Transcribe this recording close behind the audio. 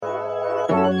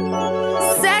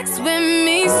Sex with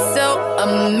me so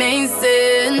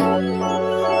amazing.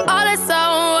 All this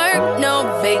all work, no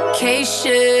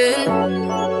vacation.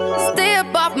 Stay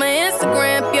up off my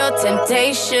Instagram, pure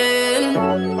temptation.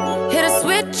 Hit a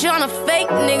switch on a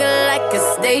fake nigga like a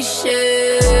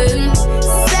station.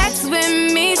 Sex with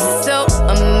me so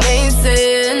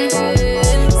amazing.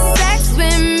 Sex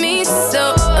with me so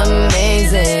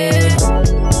amazing.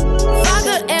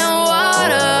 Vodka and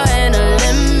water and a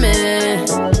lemon,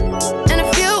 and a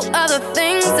few other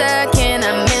things I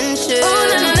cannot mention. Ooh,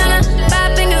 na na na na,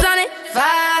 5 fingers on it,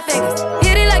 5 fingers.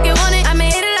 Hit it like you want it, I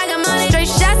mean hit it like I'm on it.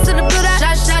 Straight shots to the blue dot,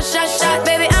 shot, shot, shot, shot.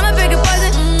 Baby, I'm a bigger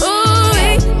poison. Ooh,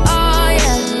 oh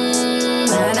yeah.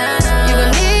 Na na na, you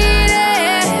gon' need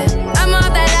it. I'm off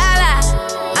that la la,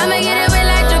 I'ma get it wet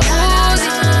like jacuzzi.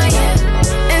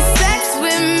 And sex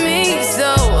with me so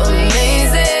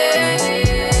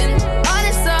amazing. All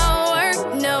this all work,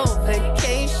 no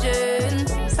vacation.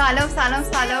 سلام سلام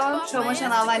سلام، شما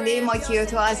شنونده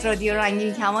ماکیوتو از رادیو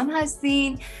رنگین کمان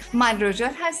هستین. من رجال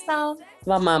هستم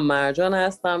و من مرجان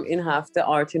هستم. این هفته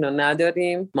آرتین رو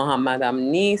نداریم، محمدم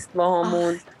نیست با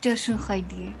همون. جاشون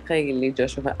خیلی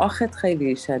جاشون آخت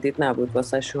خیلی شدید نبود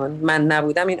واسه شون. من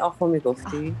نبودم این آخو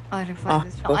میگفتی؟ آره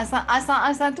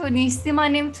اصلا تو نیستی،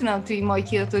 من نمیتونم توی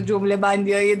ماکیوتو جمله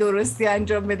بندی های درستی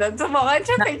انجام بدم. تو واقعا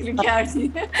چه فکری کردی؟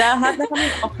 در حد همین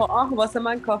آخ واسه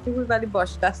من کافی بود، ولی باش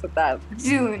دست درد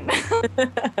جون.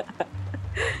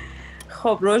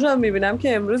 خب روژا، میبینم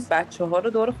که امروز بچه‌ها رو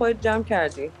دور خودت جمع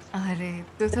کردی.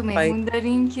 آره، 2 مهمون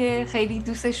داریم که خیلی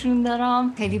دوستشون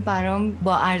دارم، خیلی برام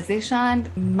با ارزشن.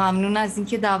 ممنون از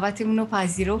اینکه دعوتمون رو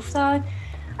پذیرفتن.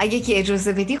 اگه که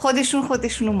اجازه بدی خودشون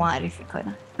رو معرفی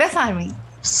کنن. بفرمایید.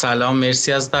 سلام،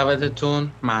 مرسی از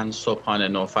دعوتتون. من صبحانه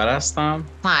نوفر هستم.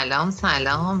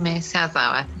 سلام، مرسی از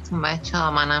دعوتتون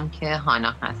بچه‌ها. منم که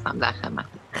هانا هستم در خدمت.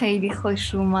 خیلی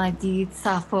خوش اومدید،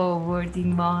 صفا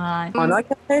آوردین واقعا. هانا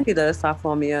که خیلی داره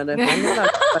صفا میاره.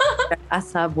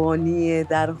 عصبانیه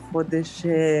در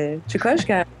خودشه. چیکارش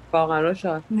کرد واقعا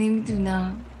روشا؟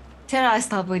 نمیدونم چرا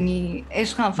عصبانی.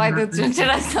 عشقم فایدت جون،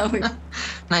 چرا عصبانی؟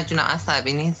 نه جونم،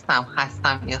 عصبی نیستم،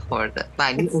 خستم یه خورده،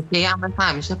 ولی اوکی هم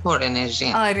همیشه پر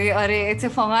انرژی. آره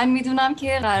اتفاقا میدونم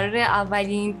که قراره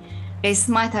اولین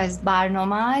قسمت از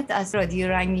برنامه از رادیو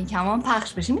رنگین کمان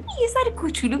پخش بشه. یه ذره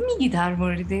کوچولو میگی در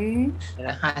موردش؟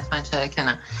 حتما، چرا که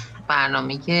نه.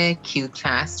 برنامه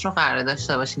کیوکست رو قرار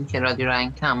داشته باشیم که رادیو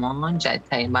رنگین کمان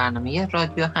جدیدترین برنامه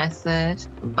رادیو هستش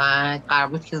و قرار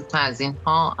بود که زودتر از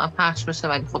اینها پخش بشه،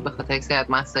 ولی خب به خاطر یک سری از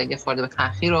مسائل خورده به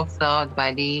تأخیر افتاد.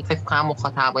 ولی فکر کنم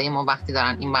مخاطبای ما وقتی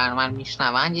دارن این برنامه رو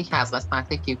میشنون، یکی از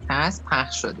قسمت کیوکست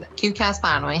پخش شده. کیوکست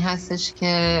برنامه‌ای هستش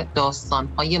که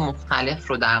داستان‌های مختلف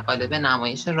رو در قالب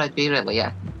نمایش رادیویی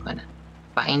روایت میکنه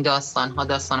و این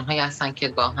داستان‌هایی هستن که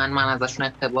گاهن من ازشون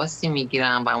اقتباسی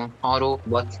میگیرم و اونها رو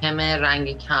با تم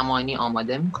رنگ کمانی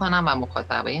آماده میکنم و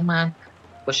مخاطبای من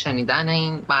با شنیدن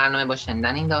این برنامه، با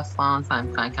شنیدن این داستان سعی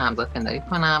میکنن که همزاد پنداری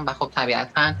کنم. و خب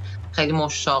طبیعتاً خیلی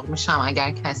مشتاق میشم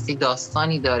اگر کسی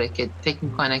داستانی داره که فکر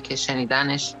میکنه که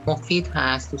شنیدنش مفید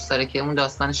هست، دوست داره که اون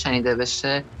داستان شنیده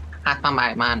بشه، حتما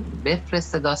برای من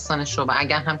بفرسته داستانش رو. و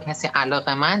اگر هم کسی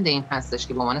علاقه‌مند این هستش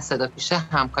که با من صدا پیشه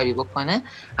همکاری بکنه،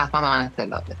 حتما به من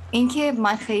اطلاع بده. اینکه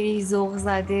من خیلی ذوق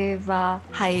زده و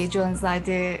هیجان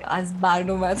زده از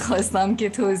برنامه خواستم که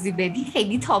توضیح بدی.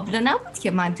 خیلی تابلو نبود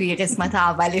که من توی قسمت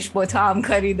اولش با تو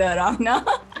همکاری دارم، نه؟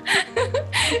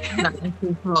 نه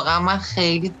واقعا من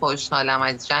خیلی خوشحالم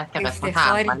از جهت که قسمت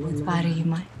اول بود برای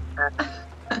من.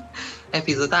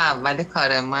 اپیزود اول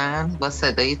کار من با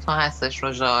صدای تو هستش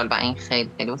رجال و این خیلی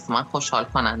خیلی واسه من خوشحال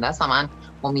کننده است و من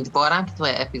امیدوارم که تو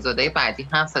اپیزودهای بعدی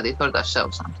هم صدای تو رو داشته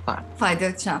باشم.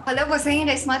 فایدات شم. حالا واسه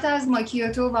این قسمت از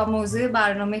ماکیوتو و موضوع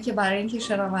برنامه که برای اینکه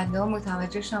شنونده‌ها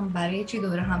متوجه شن برای چی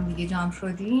دور هم دیگه جمع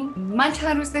شدیم، من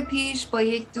چند روز پیش با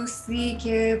یک دوستی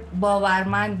که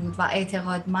باورمند بود و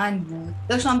اعتقادمند بود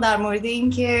داشتم در مورد این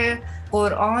که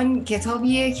قرآن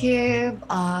کتابیه که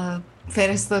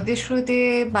فرستاده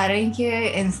شده برای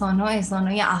اینکه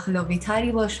انسان‌های اخلاقی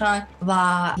تری باشن و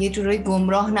یه جورایی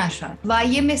گمراه نشن. و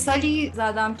یه مثالی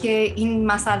زدم که این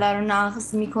مسئله رو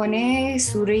نقض میکنه.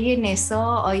 سوره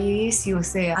نساء آیه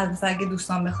 33. از اگه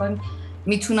دوستان بخوان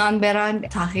میتونن برن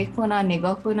تحقیق کنن،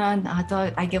 نگاه کنن، حتی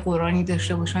اگه قرآنی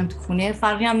داشته باشن تو خونه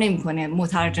فرقی هم نمیکنه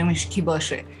مترجمش کی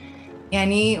باشه.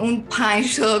 یعنی اون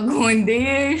 5 تا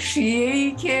گنده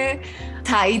شیعه‌ای که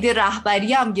تایید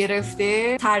رهبری هم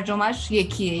گرفته ترجمهش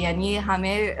یکیه. یعنی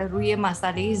همه روی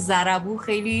مسئله ضربو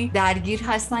خیلی درگیر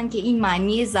هستن که این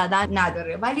معنی زدن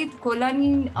نداره، ولی کلا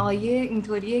این آیه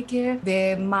اینطوریه که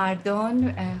به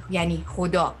مردان، یعنی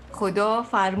خدا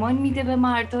فرمان میده به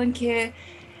مردان که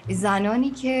زنانی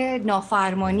که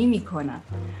نافرمانی میکنن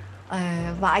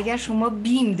و اگر شما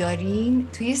بیم دارین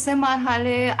توی 3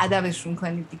 مرحله ادبشون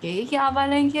کنید دیگه. یکی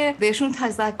اولا اینکه بهشون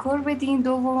تذکر بدین،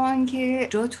 دوم که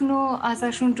جاتون رو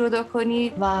ازشون جدا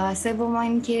کنید و سوم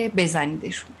اینکه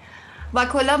بزنیدشون. و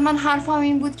کلا من حرفم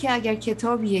این بود که اگر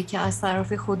کتابیه که از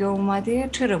طرف خدا اومده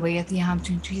چرا باید یه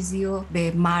همچین چیزی رو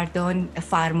به مردان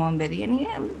فرمان بده. یعنی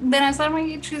به نظر من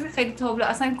یه چیزی خیلی تابلو.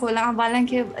 اصلا کلا اولا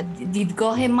که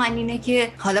دیدگاه من اینه که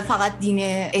حالا فقط دین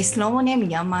اسلام رو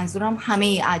نمیگم، منظورم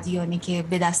همه ادیانی که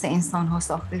به دست انسان ها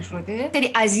ساخته شده. خیلی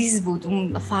عزیز بود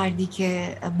اون فردی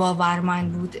که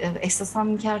باورمند بود، احساسم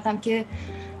میکردم که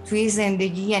توی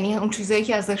زندگی یعنی اون چیزایی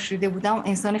که ازش شده بودم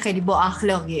انسان خیلی با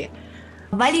اخلاقیه.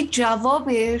 ولی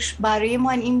جوابش برای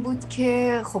من این بود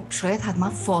که خب شاید حتما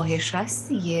فاحش است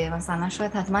دیگه، مثلا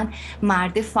شاید حتما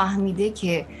مرد فهمیده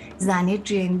که زن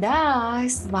جنده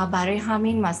است و برای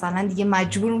همین مثلا دیگه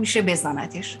مجبور میشه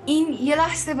بزنتش. این یه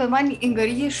لحظه به من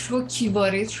انگاری یه شوکی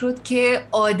وارد شد که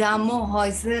آدما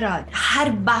حاضرن هر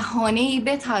بهانه‌ای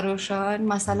بتراشن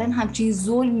مثلا همچین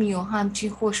ظلمی و همچین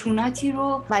خشونتی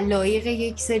رو و لایق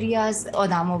یک سری از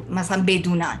آدما مثلا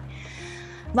بدونن.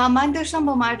 و من داشتم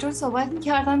با مرجان صحبت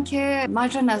میکردم که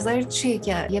مرجان نظرت چیه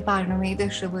که یه برنامه‌ای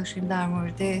داشته باشیم در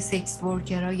مورد سکس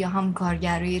ورکرها یا هم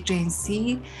کارگرای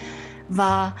جنسی.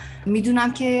 و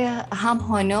میدونم که هم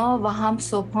هانا و هم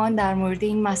سبحان در مورد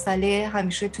این مسئله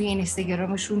همیشه توی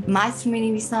اینستاگرامشون متن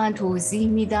می‌نویسن، توضیح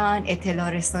میدن، اطلاع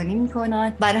رسانی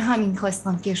میکنن. برای همین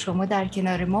خواستم که شما در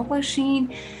کنار ما باشین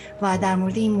و در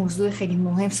مورد این موضوع خیلی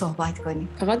مهم صحبت کنیم.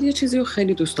 فقط یه چیزی رو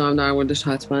خیلی دوست دارم در موردش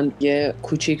حتما یه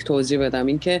کوچیک توضیح بدم،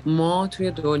 این که ما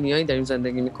توی دنیایی داریم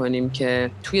زندگی میکنیم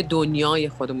که توی دنیای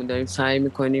خودمون داریم سعی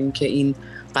میکنیم که این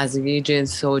قضیه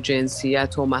جنس و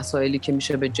جنسیت و مسائلی که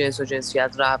میشه به جنس و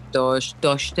جنسیت ربط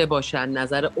داشته باشن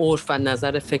نظر عرف و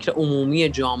نظر فکر عمومی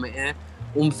جامعه،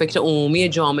 اون فکر عمومی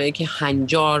جامعه که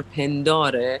هنجار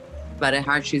پنداره، برای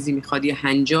هر چیزی میخواد یه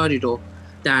هنجاری رو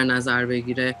در نظر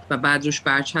بگیره و بعد روش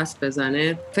برچسب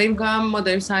بزنه. فکر می‌کنم ما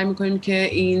داریم سعی میکنیم که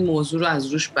این موضوع رو از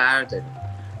روش برداریم،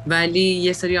 ولی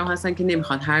یه سری هم هستن که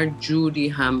نمیخوان هر جوری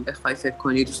هم بخوای فکر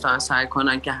کنی دوست دارن سعی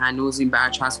کنن که هنوز این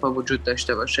برچسب‌ها وجود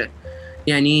داشته باشه.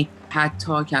 یعنی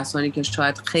حتی کسانی که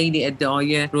شاید خیلی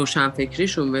ادعای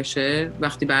روشنفکریشون بشه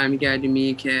وقتی برمیگردی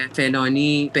میگه که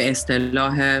فلانی به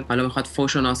اصطلاح حالا میخواد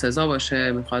فحش و ناسزا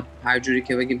باشه، میخواد هر جوری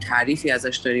که بگیم تعریفی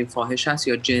ازش داریم فاحش است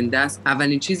یا جنده است،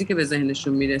 اولین چیزی که به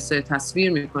ذهنشون میرسه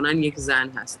تصویر میکنن یک زن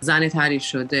هست، زن تعریف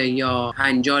شده یا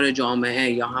هنجار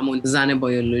جامعه یا همون زن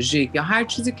بیولوژیک یا هر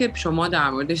چیزی که شما در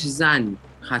موردش زن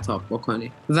خطاب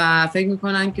بکنید و فکر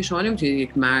میکنن که شما نمیتونید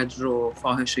یک مرد رو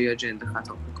فاحش یا جنده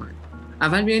خطاب بکنید.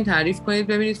 اول بیاین تعریف کنید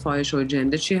ببینید فاحش و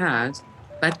جنده چی هست،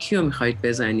 بعد کیو میخواید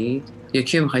بزنید یا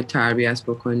کیو میخواید تربیت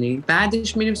بکنید،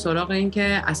 بعدش میریم سراغ این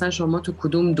که اصلا شما تو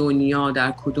کدوم دنیا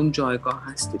در کدوم جایگاه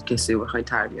هستید کسی رو بخواید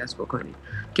تربیت بکنید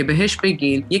که بهش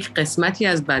بگین یک قسمتی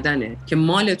از بدنه که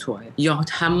مال توه یا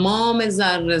تمام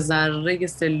ذره ذره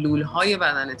سلول های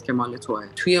بدنت که مال توه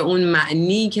توی اون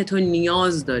معنی که تو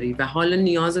نیاز داری و حالا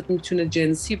نیازت میتونه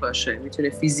جنسی باشه، میتونه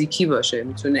فیزیکی باشه،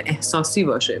 میتونه احساسی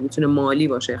باشه، میتونه مالی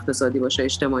باشه، اقتصادی باشه،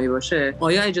 اجتماعی باشه.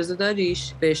 آیا اجازه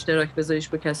داریش به اشتراک بذاریش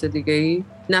با کس دیگه ای؟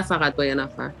 نه فقط با یه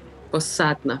نفر، با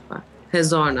 100 نفر،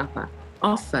 1000 نفر.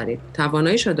 آفرین،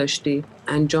 تواناییشو داشتی،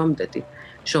 انجام دادی.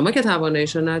 شما که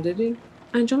تواناییشو نداری،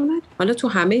 انجام ندید. حالا تو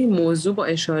همه این موضوع با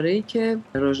اشاره‌ای که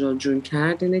رژال جون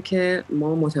کرد اینه که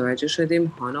ما متوجه شدیم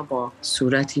هانا با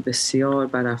صورتی بسیار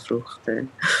برافروخته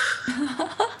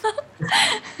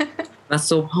و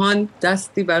سبحان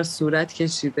دستی بر صورت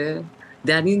کشیده.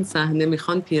 در این صحنه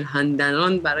میخوان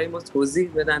پیرهندنان برای ما توضیح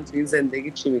بدن تو این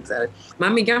زندگی چی میگذره.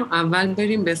 من میگم اول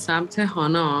بریم به سمت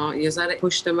هانا، یه ذره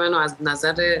پشت منو از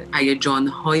نظر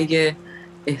هیجان‌های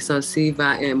احساسی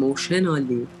و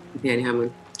ایموشنالی یعنی همون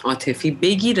عاطفی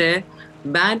بگیره،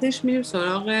 بعدش میریم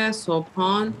سراغ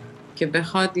سبحان که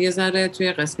بخواد یه ذره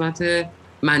توی قسمت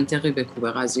منطقی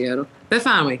بکوبه قضیه رو.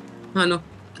 بفرمایید هانو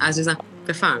عزیزم،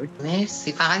 بفرمایید.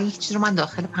 مرسی. فقط یک چیز رو من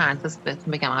داخل پرانتز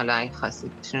بهتون بگم، حالا اگه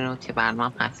خواستید رو که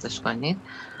برنامه پخشش کنید.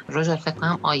 رژال فکر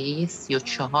کنم آیه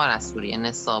 34 از سوره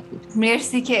نساء بود.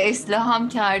 مرسی که اصلاح هم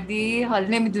کردی. حالا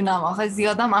نمیدونم آخه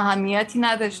زیادم اهمیتی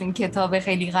نداشت این کتاب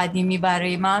خیلی قدیمی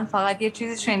برای من، فقط یه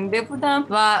چیز شنیده بودم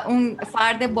و اون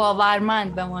فرد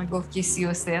باورمند به من گفت که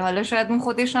 33. حالا شاید اون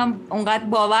خودش هم اونقدر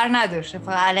باور نداشته،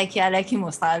 فقط الکی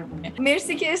مسلمونه.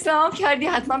 مرسی که اصلاح هم کردی.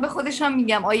 حتما به خودش هم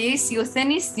میگم آیه 33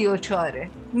 نیست 34.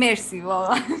 مرسی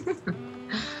واقعا.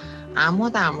 اما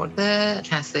در مورد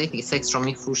کسایی که سکس رو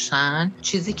میفروشن،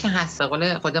 چیزی که هست به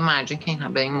قول خود مرجان که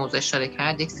این به این موضوع اشاره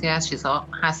کرد، یک سری از چیزها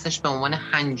هستش به عنوان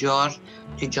هنجار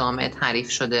توی جامعه تعریف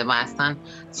شده و اصلا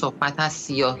صحبت از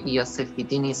سیاهی یا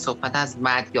سفیدی نیست، صحبت از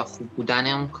بد یا خوب بودن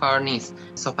اون کار نیست،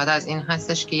 صحبت از این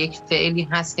هستش که یک فعلی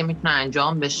هست که میتونه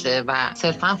انجام بشه و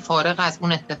صرفا فارغ از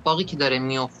اون اتفاقی که داره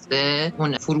میفته،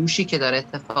 اون فروشی که داره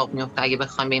اتفاق میفته، اگه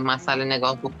بخوایم به این مسئله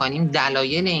نگاه بکنیم،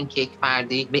 دلایل این که یک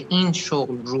فردی به این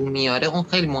شغل رو میاره اون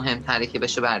خیلی مهمتره که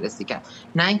بشه بررسی کرد.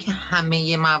 نه اینکه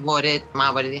همه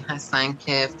مواردی هستن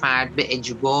که فرد به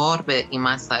اجبار به این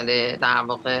مسئله در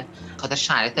واقع خاطر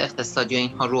شرایط اقتصادی و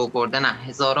اینها رو برده. نه،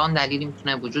 هزاران دلیلی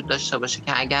میتونه وجود داشته باشه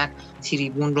که اگر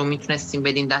تریبون رو میتونستیم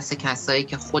بدیم دست کسایی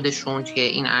که خودشون توی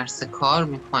این عرصه کار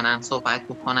میکنن صحبت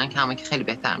بکنن که همه که خیلی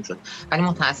بهتر میشد. ولی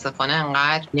متاسفانه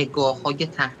انقدر نگاه‌های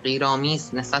تحقیرآمیز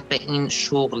نسبت به این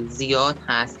شغل زیاد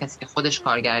هست، کسی که خودش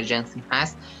کارگر جنسی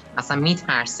هست اصلا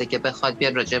میترسه که بخواد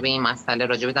بیاد راجع به این مسئله،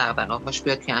 راجع به دغدغه‌هاش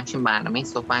بیاد توی همچین برنامه‌ای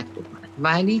صحبت بکنه.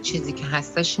 ولی چیزی که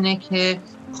هستش اینه که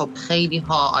خب خیلی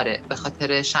ها به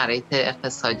خاطر شرایط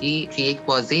اقتصادی توی یک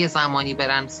بازه زمانی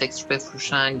برن سکس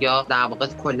بفروشن یا در واقع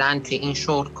کلاً توی این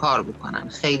شغل کار بکنن.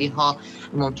 خیلی ها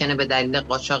ممکنه به دلیل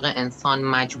قاچاق انسان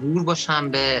مجبور باشن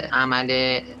به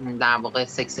عمل در واقع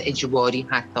سکس اجباری،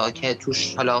 حتی که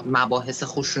توش حالا مباحث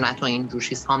خشونت و این جور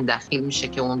چیزها هم دخیل میشه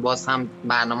که اون باز هم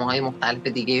برنامه‌های مختلف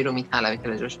دیگه‌ای رو میطلبه که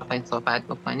راجعش بخواید صحبت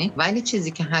بکنیم. ولی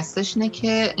چیزی که هستش اینه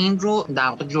که این رو در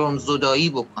واقع جرم زدایی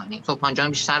بکنیم. صبحان جان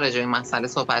بیشتر راجع به این مسئله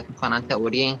صحبت میکنن،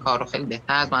 تئوری این کار رو خیلی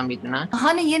بهتر از من میدونن.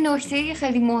 هانه یه نکته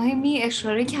خیلی مهمی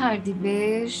اشاره کردی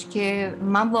بهش که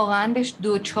من واقعا بهش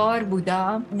دوچار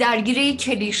بودم، درگیر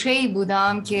کلیشه‌ای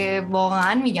بودم که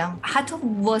واقعا میگم حتی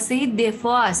واسه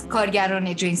دفاع از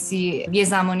کارگران جنسی یه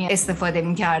زمانی استفاده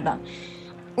میکردم.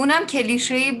 اونم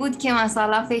کلیشه‌ای بود که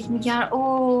مثلا فکر میکرد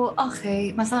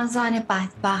آخه مثلا زن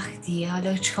بدبختیه،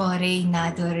 حالا چاره‌ای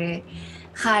نداره،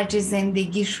 خرج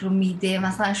زندگیش رو میده،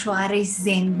 مثلا شوهرش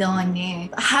زندانه.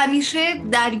 همیشه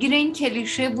درگیر این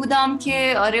کلیشه بودم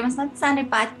که آره مثلا زن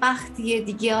بدبختیه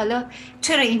دیگه، حالا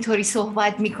چرا اینطوری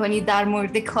صحبت میکنی در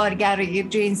مورد کارگرای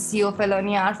جنسی و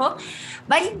فلانی حرفا.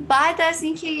 ولی بعد از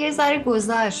اینکه یه ذره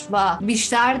گذشت و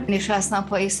بیشتر نشستم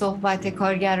پای صحبت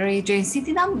کارگرای جنسی،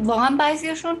 دیدم واقعا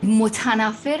بعضیاشون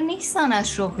متنفر نیستن از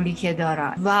شغلی که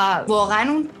دارن و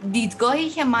واقعا اون دیدگاهی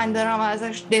که من دارم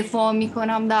ازش دفاع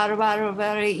میکنم در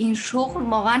برابر این شغل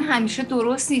واقعا همیشه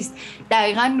درست نیست.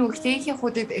 دقیقاً نکته‌ای که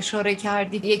خودت اشاره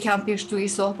کردی یکم پیش توی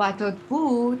صحبتات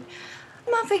بود.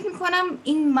 من فکر میکنم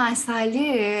این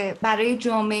مسئله برای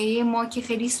جامعه ما که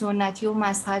خیلی سنتی و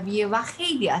مذهبیه و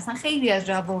خیلی از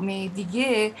جوامع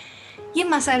دیگه یه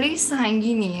مسئله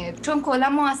سنگینیه، چون کلا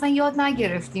ما اصلا یاد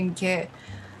نگرفتیم که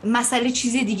مسئله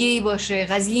چیز دیگه ای باشه،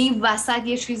 قضیه این وسط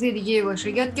یه چیز دیگه ای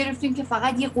باشه. یاد گرفتیم که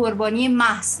فقط یه قربانی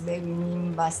محض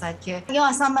ببینیم وسط، که یا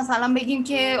اصلا مثلا بگیم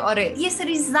که آره یه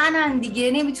سری زنن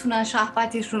دیگه نمیتونن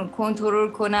شهوتشون رو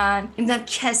کنترل کنن، نمیدونم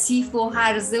کثیف و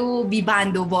هرزه و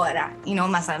بیبند و بارن، اینا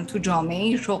مثلا تو جامعه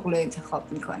این شغل رو انتخاب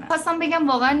میکنن. خواستم بگم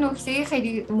واقعا نکته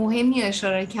خیلی مهمی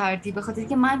اشاره کردی، به خاطر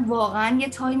که من واقعا یه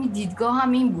تایمی دیدگاه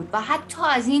هم این بود و حتی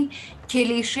از این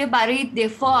کلیشه برای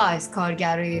دفاع از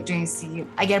کارگرای جنسی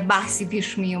اگر بحثی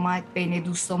پیش می اومد بین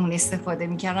دوستامون استفاده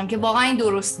میکردم که واقعا این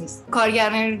درست نیست.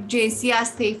 کارگران جنسی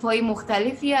از طیف‌های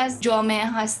مختلفی از جامعه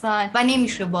هستن و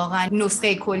نمیشه واقعا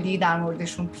نسخه کلی در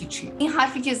موردشون پیچید. این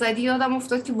حرفی که زدی یادم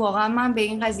افتاد که واقعا من به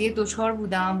این قضیه دوچار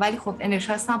بودم، ولی خب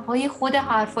نشستم پای خود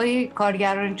حرفای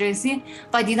کارگران جنسی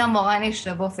و دیدم واقعا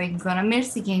اشتباه فکر میکنم.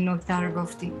 مرسی که این نکته رو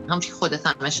گفتی. همونش خودت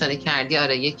هم اشاره کردی،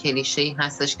 آره یه کلیشه‌ای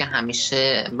هستش که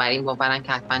همیشه برای این باورن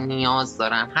که حتما نیاز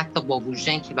دارن، حتی با وجود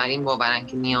اینکه برای این باورن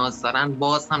که نیاز دارن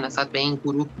باز هم نسبت به این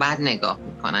گروه بد نگاه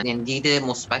میکنن، یعنی دید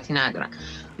مثبتی ندارن.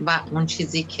 و اون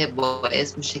چیزی که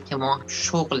باعث میشه که ما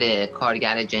شغل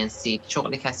کارگر جنسی،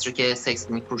 شغل کسی رو که سکس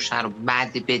میفروشه رو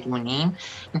بد بدونیم،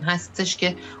 این هستش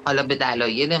که حالا به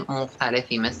دلایل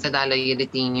مختلفی مثل دلایل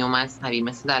دینی و مذهبی،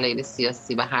 مثل دلایل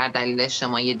سیاسی و هر دلیل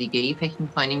اجتماعی دیگه‌ای فکر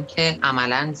میکنیم که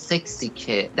عملاً سکسی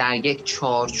که در یک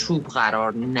چارچوب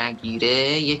قرار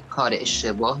نگیره یک کار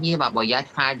اشتباهیه و باید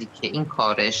فردی که این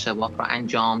کار اشتباه رو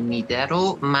انجام میده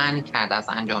رو منع کرد از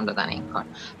انجام دادن این کار.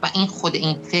 و این خود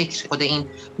این فکر، خود این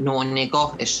نوع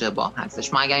نگاه اشتباه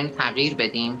هستش. ما اگر این تغییر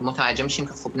بدیم متوجه میشیم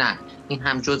که خب نه، این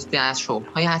هم جزئی از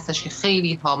شغل‌هایی هستش که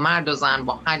خیلی ها مرد و زن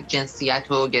با هر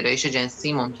جنسیت و گرایش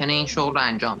جنسی ممکنه این شغل رو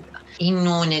انجام بدن. این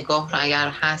نوع نگاه رو اگر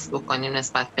حذف بکنیم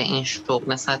نسبت به این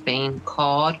شغل، نسبت به این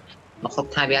کار، خب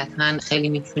طبیعتاً خیلی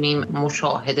میتونیم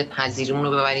مشاهده پذیریمون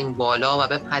رو ببریم بالا و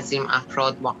بپذیریم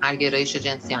افراد با هر گرایش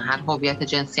جنسی، هر هویت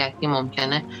جنسیتی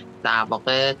ممکنه در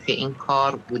واقع توی این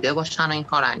کار بوده باشن و این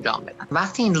کار انجام بدن.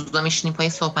 وقتی این روزا میشینیم پای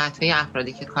صحبت‌های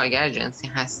افرادی که کارگر جنسی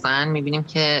هستن، میبینیم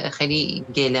که خیلی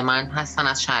گله‌مند هستن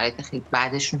از شرایط خیلی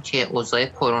بعدشون که اوضاع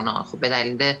کرونا. خب به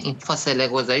دلیل این فاصله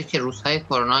گذاری که روزهای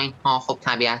کرونا اینها خب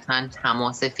طبیعتاً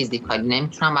تماس فیزیکالی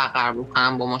نمیتونن برقرار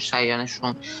بکنن با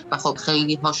مشتریانشون و خب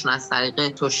خیلی هاشون از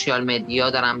طریق سوشیال مدیا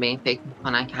دارن به این فکر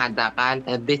میکنن که حداقل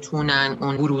بتونن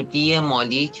اون ورودی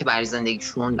مالی که برای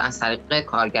زندگیشون از طریق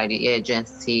کارگری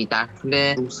جنسی در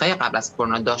طول روزهای قبل از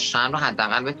کرونا داشتن رو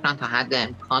حداقل بتونن تا حد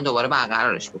امکان دوباره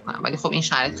برقرارش بکنن. ولی خب این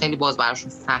شرایط خیلی باز براشون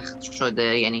سخت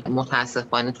شده، یعنی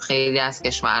متاسفانه تو خیلی از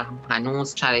کشورها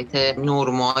هنوز شرایط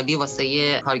نرمالی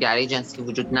واسه کارگری جنسی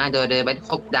وجود نداره. ولی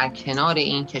خب در کنار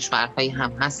این کشورهایی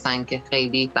هم هستن که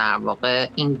خیلی در واقع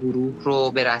این گروه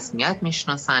رو به رسمیت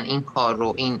میشناسن، این کار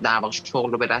رو، این در واقع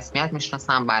شغل رو به رسمیت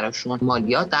میشناسن، براشون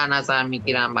مالیات در نظر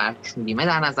میگیرن، براشون بیمه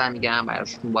در نظر میگیرن،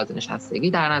 براشون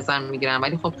بازنشستگی در نظر میگیرن.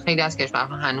 ولی خب خیلی از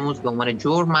کشورها هنوز به عنوان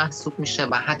جرم محسوب میشه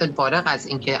و حتی فارغ از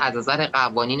اینکه از نظر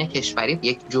قوانین کشوری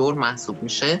یک جرم محسوب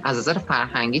میشه، از نظر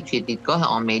فرهنگی توی دیدگاه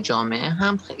عامه جامعه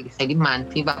هم خیلی خیلی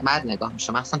منفی و بد نگاه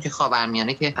میشه، مثلا توی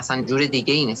خاورمیانه که اصلا جور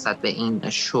دیگه ای نسبت به این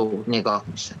شو نگاه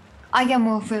میشه. اگه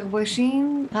موافق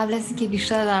باشین قبل از اینکه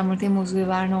بیشتر در مورد موضوع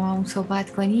برنامه‌مون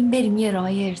صحبت کنیم، بریم یه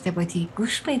راهی ارتباطی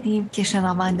گوش بدیم که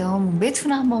شنونده هامون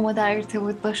بتونن با ما در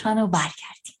ارتباط باشن و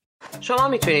برگردیم. شما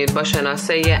میتونید با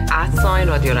شناسه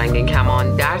رادیو رنگین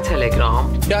کمان در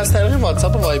تلگرام یا از طریق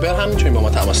واتساپ و وایبر هم میتونید با ما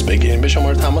تماس بگیرید. به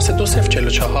شماره تماس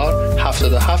 2044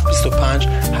 77 25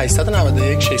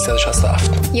 891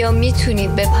 667 یا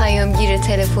میتونید به پیامگیر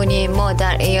تلفنی ما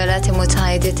در ایالات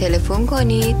متحده تلفن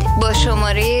کنید با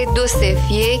شماره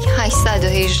 201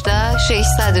 818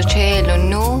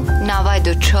 649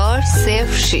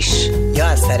 9406 یا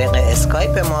از طریق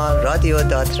اسکایپ ما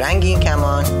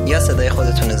radio.ranginkaman یا صدای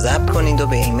خودتون رو ضبط کنید و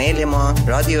به ایمیل ما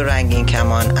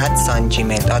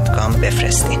radioranginkaman@gmail.com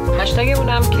بفرستین. هشتگ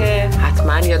اونم که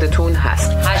حتما یادتون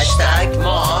هست، هشتگ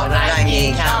ما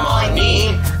رنگین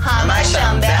کمانیم، همش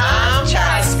هم به هم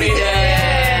چسبیده.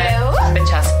 به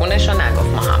چسبونش رو نگفت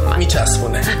محمد،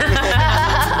 میچسبونه.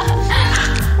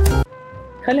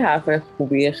 خیلی حرف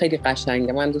خوبیه، خیلی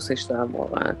قشنگه، من دوستش دارم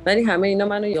واقعا. ولی همه اینا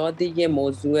منو یاد یه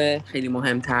موضوع خیلی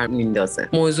مهمتر میندازه،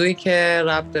 موضوعی که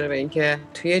ربط داره به این که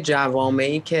توی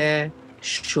جوامعی که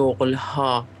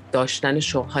شغل‌ها داشتن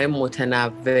شغل‌های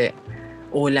متنوع،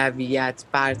 اولویت،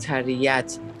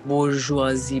 برتریت،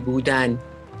 بورژوازی بودن،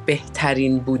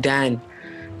 بهترین بودن،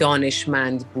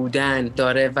 دانشمند بودن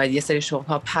داره و یه سری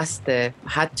شغل‌ها پسته،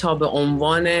 حتی به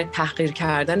عنوان تحقیر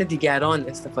کردن دیگران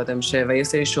استفاده میشه و یه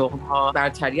سری شغل‌ها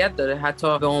برتریت داره،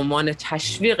 حتی به عنوان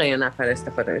تشویق یه نفر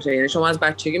استفاده میشه. یعنی شما از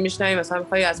بچگی میشنوید مثلا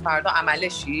می‌خوای از فردا عمله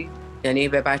شی، یعنی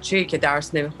به بچه‌ای که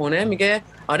درس نمیخونه میگه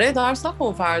آره درس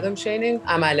نخون، فردا میشه این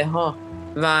عمله ها.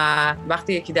 و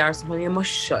وقتی یکی درس میخونه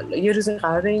ماشاءالله یه روز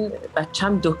قراره این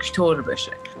بچه‌م دکتر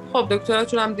بشه. خب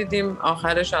دکتراتون هم دیدیم،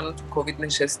 آخرش الان تو کووید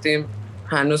نشستیم،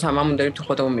 هنوز هممون داریم تو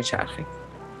خودمون میچرخیم،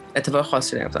 اتفاق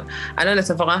خاصی نمی‌افتاد. الان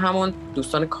اتفاقا همون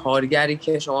دوستان کارگری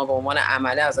که شما به عنوان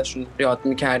عمله ازشون یاد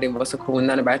می‌کردیم واسه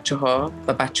خوندن بچه‌ها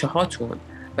و بچه‌هاتون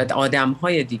و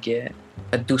آدم‌های دیگه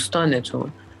و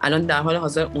دوستانتون، الان در حال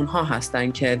حاضر اونها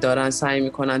هستن که دارن سعی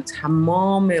میکنن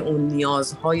تمام اون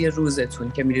نیازهای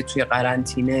روزتون که میرید توی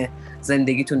قرنطینه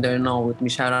زندگیتون داره نابود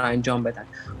میشه رو انجام بدن.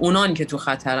 اونان که تو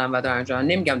خطرن و دارن انجام،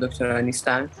 نمیگم دکترها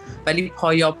نیستن، ولی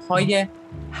پایاپای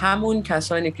همون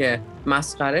کسانی که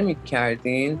مسخره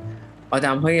میکردین،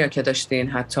 آدم‌هایی که داشتین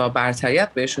حتی برتریت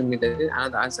بهشون میدادین،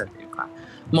 الان دارن زندگی میکنن.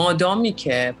 مادامی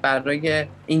که برای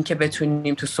اینکه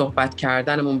بتونیم تو صحبت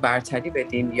کردنمون برتری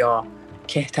بدیم یا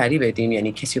کهتری بدیم،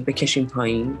 یعنی کسی رو بکشیم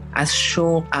پایین، از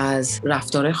شوق، از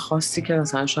رفتار خاصی که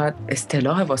مثلا شاید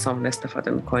اصطلاح واسمون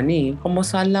استفاده میکنیم، خب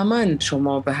مسلماً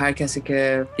شما به هر کسی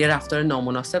که یه رفتار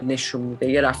نامناسب نشون میده،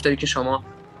 یه رفتاری که شما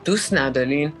دوست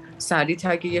ندارین، سریع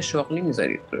تگ یه شغلی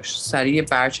میذارید روش، سریع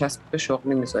برچسب به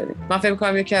شغلی میذارید. من فکر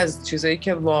می‌کنم یکی از چیزایی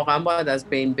که واقعا باید از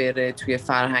بین بره توی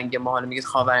فرهنگ ما، حالا میگید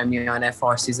خاورمیانه،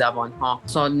 فارسی زبان‌ها،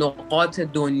 نقاط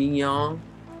دنیا،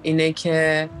 اینه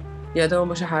که یادمون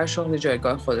باشه هر شغل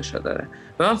جایگاه خودشو داره.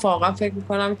 و من واقعا فکر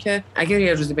میکنم که اگر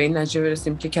یه روزی به این نتیجه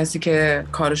برسیم که کسی که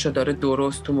کارشو داره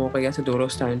درست تو موقعیت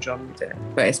درست انجام میده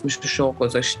و اسمش رو شغل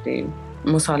گذاشتیم،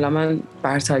 مسلماً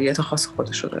برتریت خاص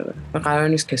خودشو داره و قرار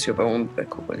نیست کسی رو به اون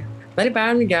بکوبونیم. ولی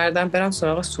برمیگردم برم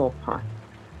سراغ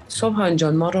صبحان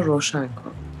جان، ما رو روشن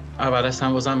کن. اول از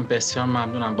هم بازم بسیار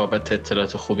ممنونم بابت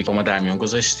اطلاعات خوبی که ما در میون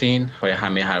گذاشتین و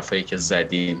همه حرفایی که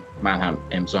زدین. من هم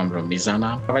امضام رو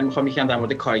میزنم. اول میخوام یکم در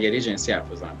مورد کارگری جنسی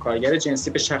حرف بزنم. کارگر جنسی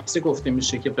به شخصی گفته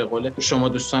میشه که به قول شما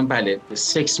دوستان بله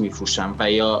سکس میفروشن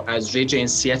و یا از روی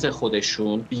جنسیت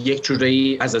خودشون یک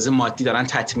جوری از مادی دارن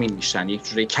تطمین میشن، یک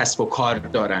جوری کسب و کار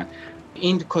دارن.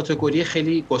 این کاتگوری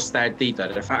خیلی گسترده‌ای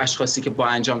داره. فقط اشخاصی که با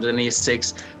انجام دادن یه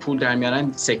سکس پول در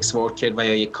میارن سکس ورکر و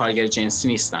یا یک کارگر جنسی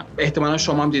نیستن. احتمالاً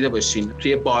شما هم دیده باشین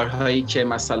توی بارهایی که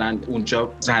مثلا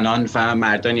اونجا زنان و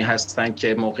مردانی هستن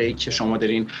که موقعی که شما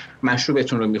دارین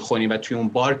مشروبتون رو میخونین و توی اون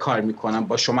بار کار میکنن،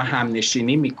 با شما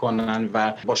همنشینی میکنن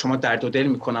و با شما درد و دل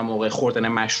میکنن موقع خوردن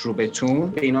مشروبتون.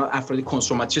 به اینا افراد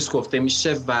کنسوماتریست گفته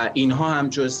میشه و اینها هم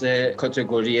جزء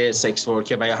کاتگوری سکس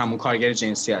ورکر و یا همون کارگر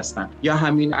جنسی هستن. یا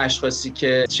همین اشخاصی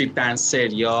که تریپ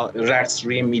دنسر یا رقص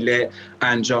روی میله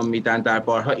انجام میدن در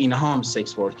بارها، اینها هم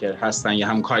سکس ورکر هستن یا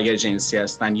هم کارگر جنسی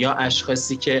هستن. یا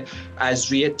اشخاصی که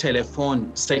از روی تلفن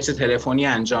سکس تلفنی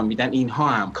انجام میدن، اینها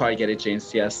هم کارگر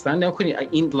جنسی هستن. نکنید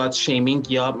این بلاد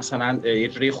شیمینگ یا مثلا یه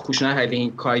جوری خشونت علیه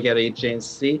این کارگرای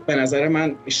جنسی، به نظر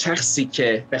من شخصی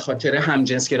که به خاطر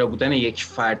همجنسگرا بودن یک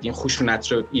فرد این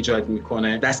خشونت رو ایجاد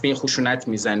میکنه، دست به این خشونت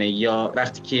میزنه، یا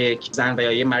وقتی که یک زن و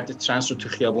یا یه مرد ترنس رو تو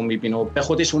خیابون میبینه و به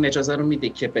خودش اون اجازه رو میده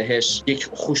که بهش یک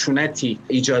خشونتی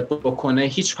ایجاد بکنه،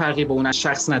 هیچ فرقی به اون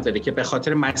شخص نداره که به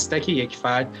خاطر مسلک یک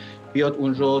فرد بیاد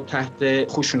اون رو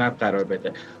تحت خشونت قرار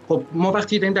بده. خب ما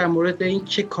وقتی داریم در مورد این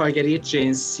که کارگری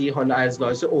جنسی حالا از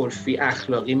لحاظ عرفی،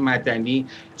 اخلاقی، مدنی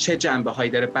چه جنبه‌هایی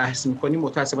داره بحث می‌کنیم،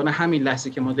 متأسفانه همین لحظه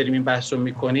که ما داریم این بحث رو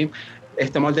می‌کنیم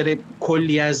احتمال داره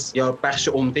کلی از یا بخش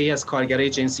عمده‌ای از کارگرای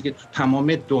جنسی که تو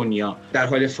تمام دنیا در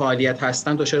حال فعالیت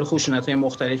هستن دچار خشونت‌های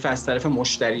مختلف از طرف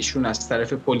مشتریشون، از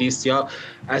طرف پلیس یا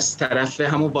از طرف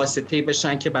همون واسطه‌ای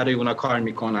بشن که برای اونا کار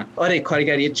میکنن. آره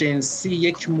کارگری جنسی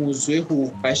یک موضوع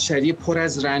حقوق بشری پر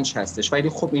از رنج هستش، ولی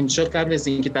خب اینجا قبل از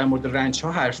اینکه در مورد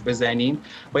رنج‌ها حرف بزنیم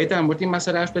باید در مورد این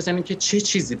مسئله حرف بزنیم که چه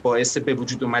چیزی باعث به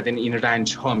وجود اومدن این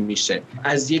رنج‌ها میشه.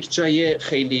 از یک جای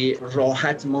خیلی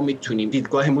راحت ما میتونیم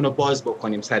دیدگاهمون رو باز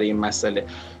بکنیم سر این مسئله.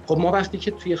 خب ما وقتی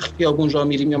که توی خیابون راه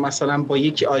میریم یا مثلا با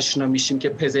یکی آشنا میشیم که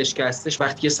پزشک هستش،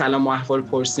 وقتی که سلام و احوال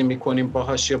پرسی میکنیم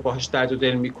باهاش یا باهاش درد و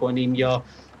دل میکنیم یا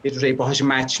یه جوری باهاش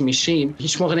مچ میشیم،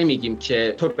 هیچ موقع نمیگیم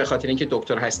که تو به خاطر اینکه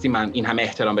دکتر هستی من این همه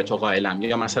احترام به تو قائلم،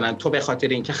 یا مثلا تو به خاطر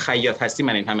اینکه خیاط هستی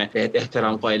من این همه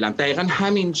احترام قائلم. دقیقاً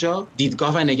همینجا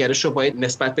دیدگاه و نگرش رو باید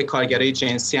نسبت به کارگرای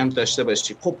جنسی هم داشته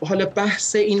باشیم. خب حالا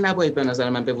بحث این نباید به نظر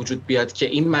من به وجود بیاد که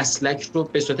این مسلک رو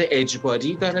به صورت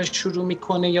اجباری داره شروع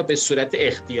میکنه یا به صورت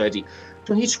اختیاری،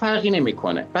 چون هیچ فرقی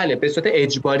نمیکنه. بله به صورت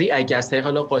اجباری اگه از طریق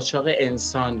حالا قاچاق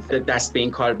انسان دست به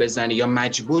این کار بزنه یا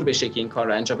مجبور بشه که این کار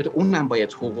رو انجام بده، اونم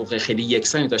باید حقوق خیلی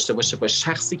یکسانی داشته باشه با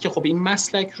شخصی که خب این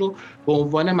مسلک رو به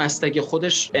عنوان مسلک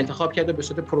خودش انتخاب کرده، به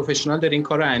صورت پروفشنال داره این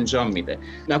کار رو انجام میده.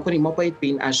 نکنیم ما باید به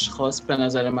این اشخاص به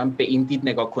نظر من به این دید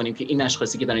نگاه کنیم که این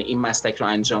اشخاصی که دارن این مسلک رو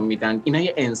انجام میدن اینا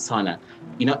یه انسانن،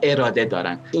 اینا اراده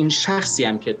دارن. این شخصی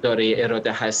هم که داره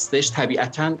اراده هستش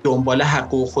طبیعتاً دنبال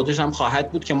حقوق خودش هم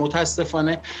خواهد بود که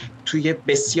متاسفانه توی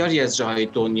بسیاری از جاهای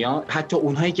دنیا حتی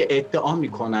اونهایی که ادعا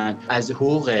میکنن از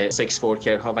حقوق سکس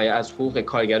ورکرها و یا از حقوق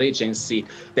کارگرای جنسی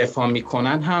دفاع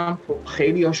میکنن هم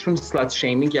خیلی هاشون سلات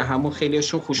شیمینگ یا همون خیلی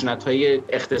هاشون خشونت‌های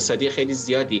اقتصادی خیلی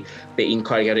زیادی به این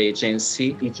کارگرای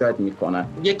جنسی ایجاد میکنن.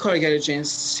 یک کارگر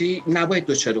جنسی نباید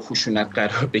دچار خشونت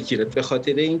قرار بگیره به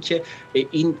خاطر اینکه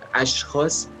این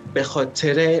اشخاص به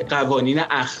خاطر قوانین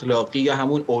اخلاقی یا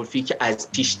همون عرفی که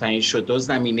از پیش تعیین شده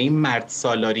زمینه مرد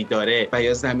سالاری داره و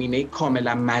یا زمینه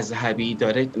کاملا مذهبی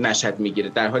داره نشأت میگیره،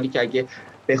 در حالی که اگه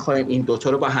بخوایم این دوتا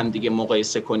رو با همدیگه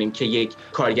مقایسه کنیم که یک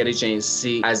کارگر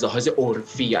جنسی از لحاظ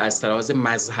عرفی یا از لحاظ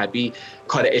مذهبی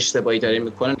کار اشتباهی داره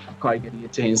میکنه، کارگری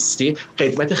جنسی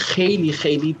قدمت خیلی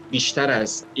خیلی بیشتر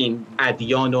از این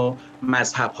ادیان و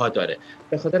مذهب ها داره.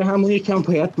 به خاطر همون یکم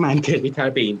باید منطقی تر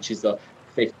به این چیزا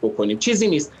فکر بکنیم. چیزی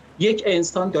نیست یک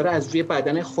انسان داره از روی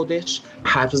بدن خودش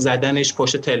حرف زدنش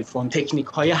پشت تلفن، تکنیک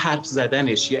های حرف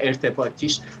زدنش یا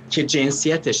ارتباطیش که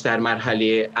جنسیتش در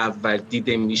مرحله اول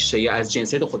دیده میشه یا از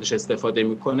جنسیت خودش استفاده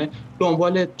میکنه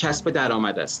دنبال کسب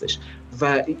درآمد هستش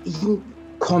و این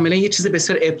کاملا یه چیز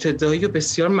بسیار ابتدایی و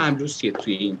بسیار مملوسیه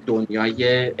توی این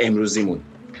دنیای امروزیمون.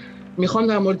 میخوام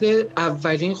در مورد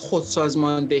اولین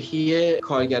خودسازماندهی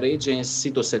کارگرای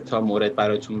جنسی 2-3 مورد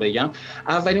براتون بگم.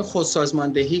 اولین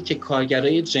خودسازماندهی که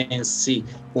کارگرای جنسی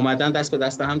اومدن دست به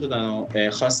دست هم دادن و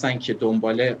خواستن که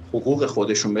دنبال حقوق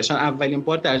خودشون بشن، اولین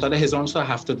بار در سال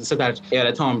 1973 در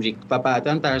ایالت آمریکا و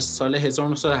بعداً در سال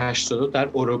 1982 در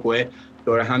اوروگوئه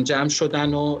دور هم جمع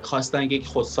شدن و خواستن یک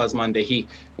خودسازماندهی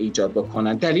ایجاد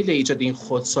بکنن. دلیل ایجاد این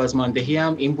خودسازماندهی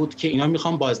هم این بود که اینا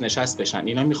میخوان بازنشست بشن،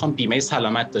 اینا میخوان بیمه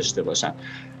سلامت داشته باشن.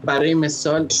 برای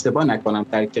مثال اشتباه نکنم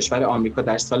در کشور آمریکا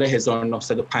در سال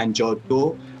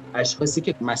 1952 اشخاصی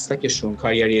که مسلکشون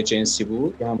کارگری جنسی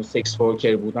بود یا همون سکس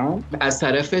ورکر بودن از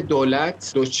طرف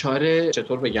دولت دچار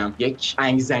چطور بگم یک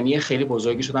انگزنی خیلی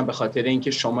بزرگی شدن به خاطر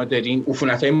اینکه شما دارین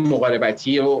عفونت‌های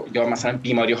مقاربتی رو یا مثلا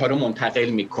بیماری‌ها رو منتقل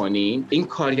می‌کنین. این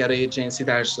کارگرای جنسی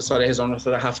در سال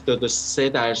 1973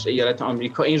 در ایالت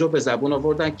آمریکا این رو به زبون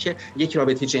آوردن که یک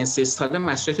رابطه جنسی سالم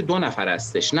مسئولیت 2 نفر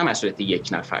هستش، نه مسئولیت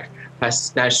 1 نفر.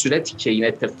 پس در صورتی که این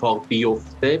اتفاق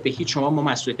بیفته به هیچ شما ما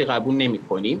مسئولیت قبول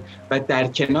نمی‌کنیم و در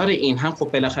کنار این هم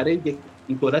خب بالاخره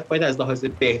این دولت باید از لحاظ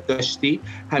بهداشتی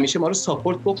همیشه ما رو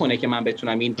ساپورت بکنه که من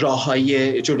بتونم این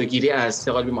راههای جلوگیری از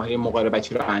استقال بیماری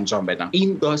مقاربتی رو انجام بدم.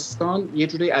 این داستان یه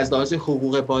جوری از لحاظ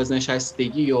حقوق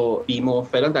بازنشستگی و بیمه و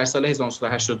فلان در سال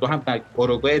 1982 هم در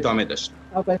اوروگوئه ادامه داشت.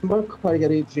 اولین بار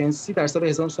کارگری جنسی در سال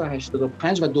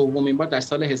 1985 و دومین بار در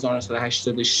سال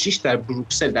 1986 در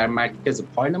بروکسل در مرکز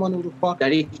پارلمان اروپا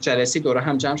در یک جلسه دور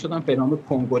هم جمع شدن به نام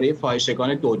کنگره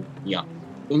فاحشگان دنیا.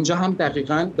 اینجا هم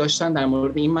دقیقاً داشتن در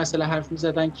مورد این مسئله حرف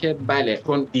می‌زدن که بله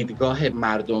چون دیدگاه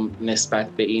مردم نسبت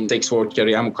به این سکس ورکر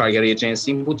یا همون کارگری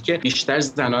جنسی بود که بیشتر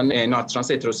زنان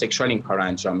ناترانس هتروسکسوال این کارو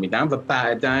انجام میدن و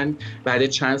بعد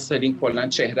چند سال این کلاً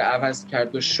چهره عوض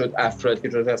کرد و شد افرادی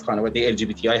رو از خانواده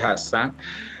LGBT هستن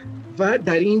و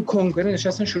در این کنگره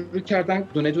نشستن شروع کردن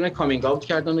دونه دونه کامینگ آوت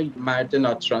کردن و مرد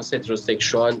ناترانس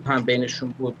هتروسکسوال هم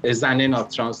بینشون بود، زن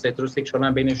ناترانس هتروسکسوال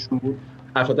هم بینشون بود،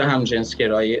 افراد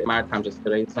همجنسگرای مرد،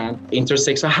 همجنسگرای زن،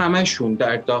 اینترسکس ها همشون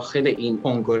در داخل این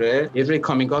کنگره یه جوری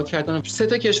کامینگ آوت کردن. 3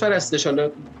 کشور هستش، حالا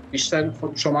بیشتر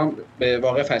شما به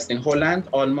واقف هستین، هلند،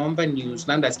 آلمان و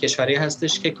نیوزلند از کشورهایی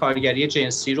هستش که کارگری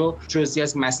جنسی رو جزئی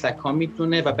از مسلک ها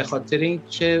میدونه و به خاطر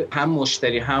اینکه هم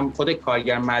مشتری هم خود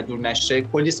کارگر معدور نشه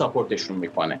کلی ساپورتشون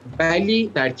میکنه.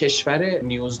 ولی در کشور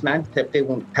نیوزلند طبق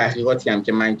اون تحقیقاتی هم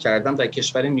که من کردم در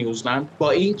کشور نیوزلند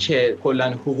با اینکه کلا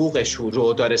حقوقش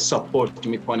رو داره ساپورت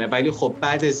میکنه ولی خب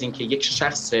بعد از اینکه یک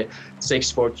شخص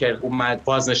سکس ورکر اومد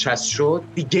بازنشست شد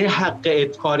دیگه حق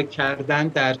کار کردن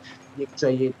در یک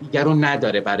جای دیگر رو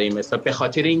نداره. برای مثال به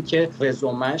خاطر اینکه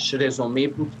رزومه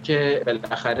بود که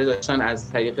بالاخره داشتن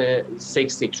از طریق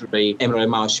سکس یک جوری امرار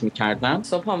معاش میکردن.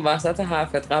 صبحم وسط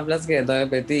حرفت قبل از که ادامه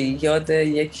بدی یاد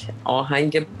یک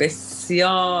آهنگ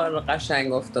بسیار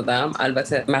قشنگ افتادم،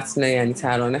 البته متن یعنی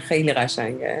ترانه خیلی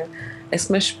قشنگه،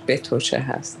 اسمش به تو چه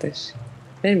هستش.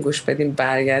 بریم گوش بدیم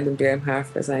برگردیم بیایم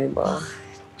حرف بزنیم با.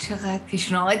 چقدر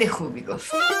پیشنهاد خوبی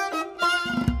گفت.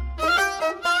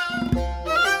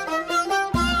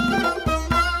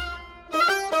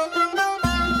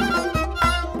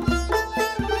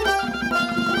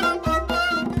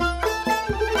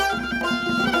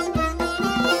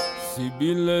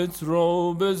 سیبیلت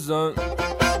رو بزن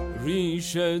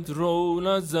ریشت رو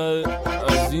نزن،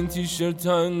 از این تیشرت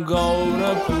انگار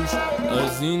نپوش،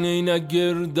 از این عینک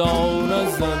گردار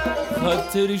نزن،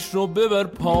 خط ریش رو ببر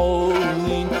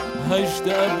پایین، 8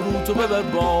 ابرو تو ببر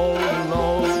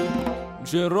بالا،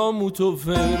 چرا موتو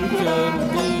فر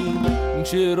کردی،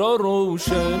 چرا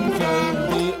روشن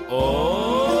کردی.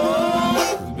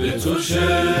 به تو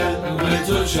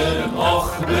چه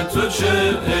آخ به تو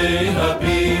چه ای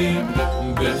حبیب،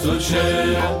 به تو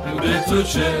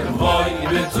چه وای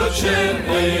به تو چه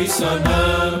ای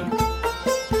صنم.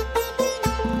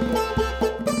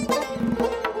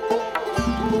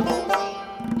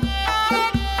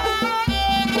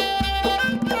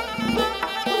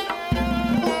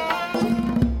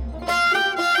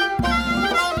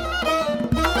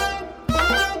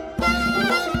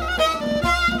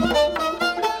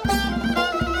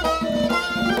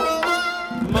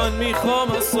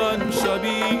 میخوام اصلا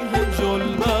شبیه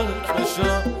جلبک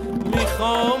بشم،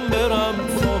 میخوام برم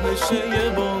فاحشه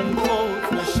بانکوک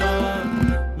بشم،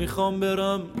 میخوام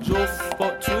برم جفت با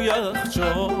تو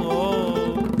یخچال،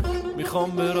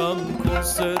 میخوام برم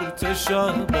کنسرت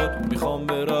شهباد، میخوام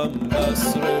برم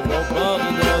بصره و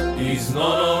بغداد. He's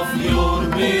none of your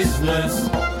business,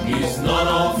 he's none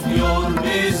of your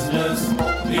business,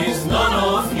 he's none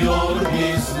of your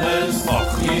business,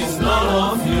 he's none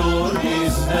of your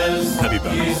business,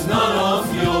 he's none of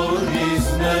your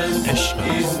business,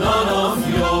 he's none of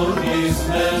your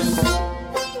business.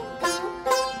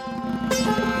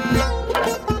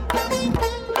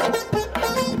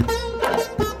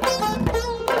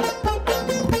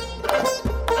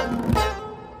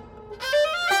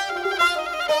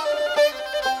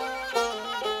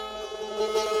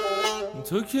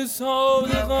 تو که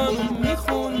صادقم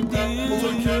میخوندی،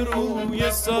 تو که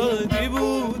روی سعدی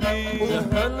بودی،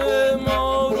 دهن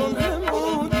ما رو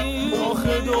نمودی،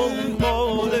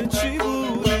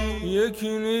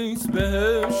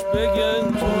 بهش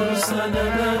بگن تو رو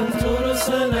سننن تو رو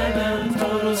سننن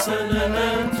تو رو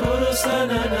سننن تو رو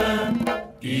سننن.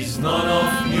 It's none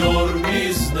of your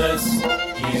business.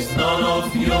 It's none of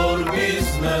your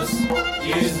business.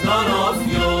 It's none of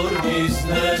your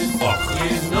business.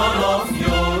 It's none of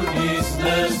your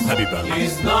business.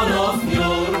 It's none of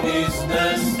your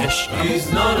business. It's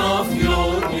none of your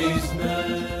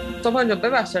business. صبحان جان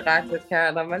ببخشید قطعت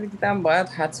کردم ولی دیدم باید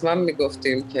حتما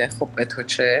میگفتیم که خب به تو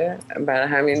چه، برای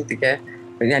همین دیگه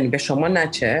یعنی به شما نه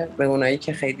چه، به اونایی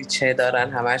که خیلی چه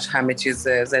دارن همه چیز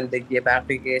زندگی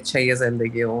بقیه چه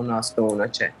زندگی اوناست به اونا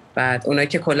چه. بعد اونایی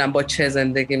که کلا با چه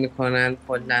زندگی میکنن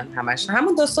کلا همش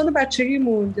همون داستان بچگی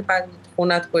موند. بعد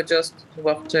خونت کجاست، تو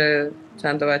باغچه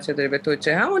چند تا بچه داری، به تو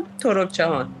چه، همون تربچه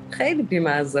ها خیلی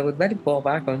بی‌مزه بود ولی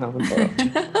باور کن همون تربچه.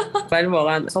 ولی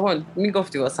واقعا صبح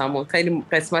میگفتی واسمون خیلی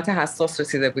قسمت حساس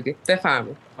رسیده بودی.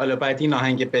 بفرمایید. حالا بعد این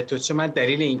آهنگ به تو چه، من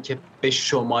دلیل این که به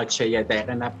شما چه یا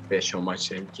دقیقا نه به شما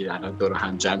چه که الان دور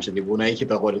هم جمع شدیم، اونایی که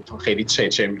به قول تو خیلی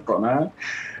چه میکنن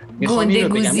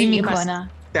گندگوزی میکنن،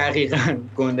 دقیقاً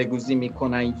گندگوزی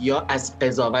میکنن یا از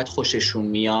قضاوت خوششون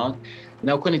میاد.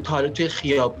 نکنید تا حالا توی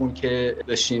خیابون که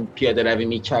داشتین پیاده روی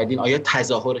میکردین آیا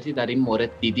تظاهراتی در این مورد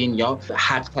دیدین یا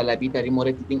حق طلبی در این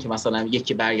مورد دیدین که مثلا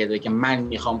یکی برگرده که من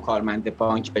میخوام کارمند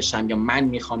بانک بشم یا من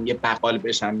میخوام یه بقال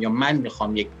بشم یا من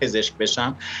میخوام یک پزشک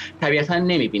بشم؟ طبیعتاً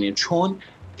نمیبینین، چون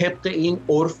طبق این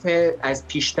عرف از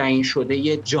پیش تعیین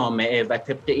شده جامعه و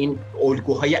طبق این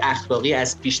الگوهای اخلاقی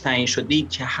از پیش تعیین شده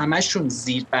که همشون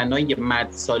زیربنای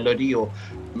مرد سالاری و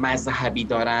مذهبی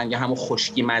دارن یا همون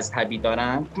خشکی مذهبی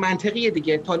دارن، منطقیه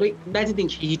دیگه. تا حالا ندیدین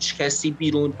که هیچ کسی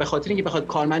بیرون به خاطر اینکه بخواد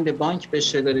کارمند بانک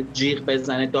بشه داره جیغ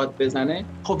بزنه داد بزنه؟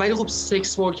 خب ولی خب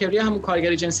سکس ورکر یا همون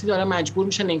کارگر جنسی داره مجبور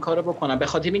میشن این کارو بکنن به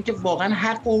خاطر اینکه واقعا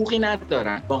حق و حقوقی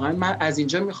ندارن. واقعا من از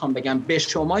اینجا میخوام بگم به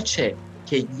شما چه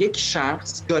که یک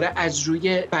شخص داره از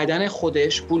روی بدن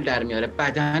خودش پول در میاره،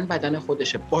 بدن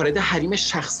خودشه، وارد حریم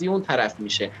شخصی اون طرف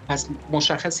میشه. پس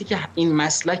مشخصی که این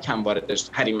مسلک هم وارد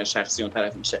حریم شخصی اون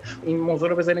طرف میشه. این موضوع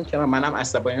رو بذاریم که منم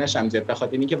عصبانی نشم زیاد، به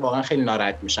خاطر اینکه واقعا خیلی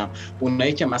ناراحت میشم.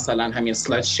 اونایی که مثلا همین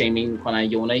سلات شیمینگ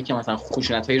میکنن یا اونایی که مثلا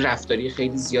خشونت‌های رفتاری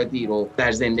خیلی زیادی رو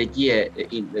در زندگی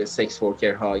این سکس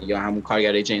ورکرها یا همون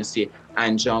کارگر جنسی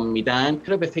انجام میدن،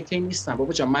 چرا به فکر این نیستن؟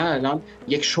 بابا جان من الان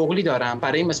یک شغلی دارم،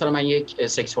 برای مثلا من یک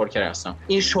سکس ورکر هستم،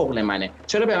 این شغل منه،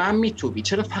 چرا به من میتوبی؟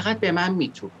 چرا فقط به من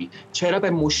میتوبی؟ چرا به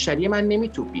مشتری من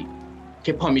نمیتوبی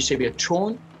که پا میشه بیاد؟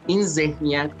 چون این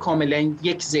ذهنیت کاملا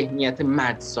یک ذهنیت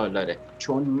مرد سالاره،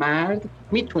 چون مرد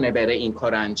میتونه بره این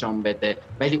کار رو انجام بده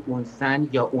ولی اون زن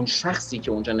یا اون شخصی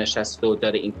که اونجا نشسته و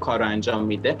داره این کار رو انجام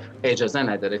میده اجازه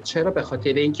نداره. چرا؟ به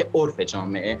خاطر اینکه عرف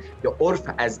جامعه یا عرف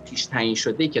از پیش تعیین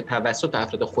شده که توسط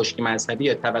افراد خشکی مذهبی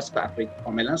یا توسط افراد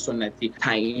کاملا سنتی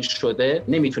تعیین شده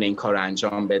نمیتونه این کار رو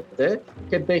انجام بده.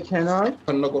 که به کنار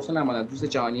حالا گفتن نماند روز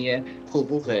جهانی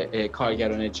حقوق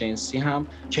کارگران جنسی هم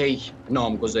کی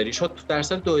نامگذاری شد در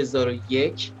سال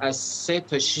 2001 از 3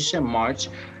 تا 6 مارچ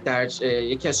در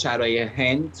یکی از شهرهای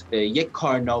هند یک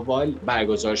کارناوال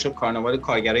برگزار شد، کارناوال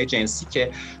کارگرای جنسی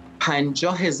که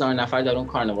 50,000 نفر در اون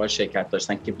کارناوال شرکت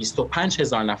داشتن که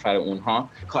 25,000 نفر اونها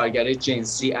کارگرای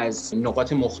جنسی از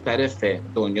نقاط مختلف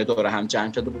دنیا دور هم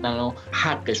جمع شده بودن و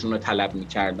حقشون رو طلب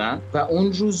می‌کردن و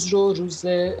اون روز رو روز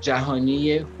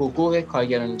جهانی حقوق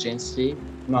کارگران جنسی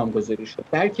نامگذاری شد.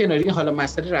 در کناری حالا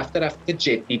مسئله رفته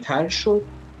جدی‌تر شد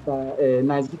و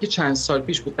نزدیک چند سال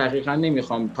پیش بود، دقیقاً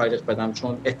نمیخوام تاریخ بدم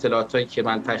چون اطلاعاتی که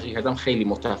من تحقیق کردم خیلی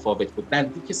متفاوت بود.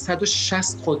 نزدیک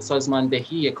 160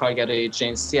 خودسازماندهی کارگرای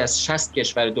جنسی از 60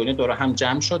 کشور دنیا دور هم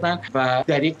جمع شدن و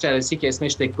در یک جلسه که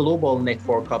اسمش The Global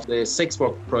Network of the Sex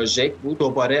Work Project بود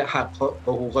دوباره حق و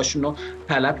حقوقاشون رو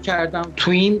طلب کردن.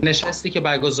 تو این نشستی که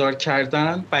برگزار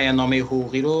کردن بیاننامه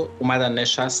حقوقی رو اومدن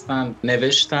نشستن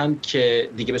نوشتن که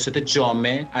دیگه به صورت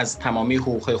جامع از تمامی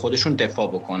حقوق خودشون دفاع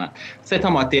بکنن. 3 تا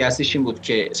ماده اصلیش این بود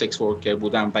که سکس ورکر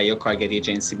بودن و یا کارگری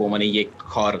جنسی به عنوان یک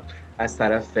کار از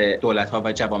طرف دولت‌ها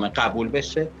و جوامع قبول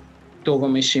بشه.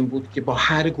 دومش این بود که با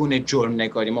هر گونه جرم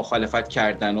نگاری مخالفت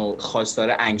کردن و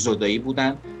خواستار انگزدایی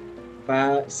بودن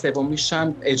و سومیش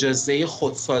هم اجازه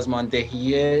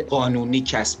خودسازماندهی قانونی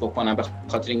کسب بکنن به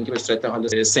خاطر اینکه به صورت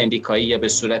حال سندیکایی یا به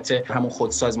صورت همون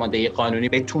خودسازماندهی قانونی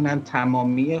بتونن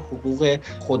تمامی حقوق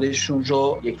خودشون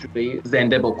رو یک جوری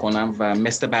زنده بکنن و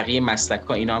مثل بقیه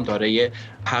مسلک‌ها اینا هم دارای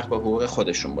حق و حقوق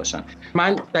خودشون باشن.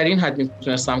 من در این حد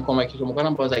میتونستم کمکتون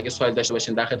بکنم. باز اگه سوال داشته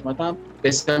باشین در خدمتم.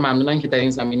 بسیار ممنونم که در این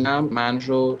زمینه من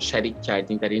رو شریک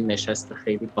کردین در این نشست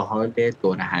خیلی باحال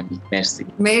دور همی. مرسی.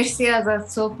 مرسی ازت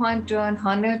سبحان جان،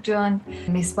 هانا جان،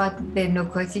 نسبت به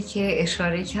نکاتی که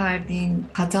اشاره کردین،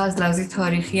 حتی از لحاظ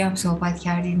تاریخی هم صحبت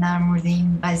کردین در مورد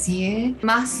این قضیه،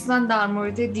 مخصوصا در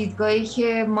مورد دیدگاهی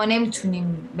که ما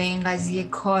نمیتونیم به این قضیه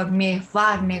کار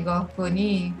محور نگاه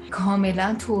کنیم،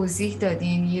 کاملا توضیح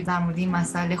دادین. یه در مورد این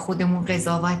مسئله خودمون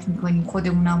قضاوت میکنیم،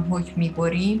 خودمونم حکم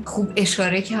میبریم. خوب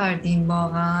اشاره کردین.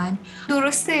 واقعا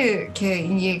درسته که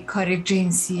این یک کار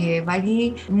جنسیه،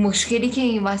 ولی مشکلی که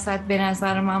این وسط به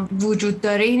نظر من وجود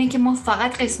داره اینه که ما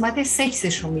فقط قسمت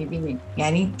سکسش رو میبینیم.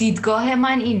 یعنی دیدگاه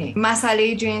من اینه،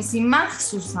 مسئله جنسی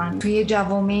مخصوصا توی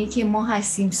جوامعی که ما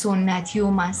هستیم سنتی و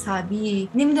مذهبی،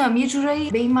 نمیدونم یه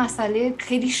جورایی به این مسئله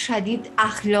خیلی شدید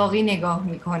اخلاقی نگاه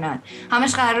میکنن.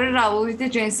 همش قرار روابط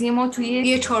جنسی ما توی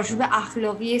یه چارچوب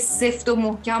اخلاقی سفت و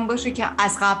محکم باشه که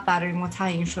از قبل برای ما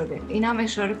تعیین شده. اینم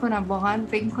اشاره کنم، واقعا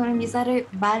فکر میکنم یه ذره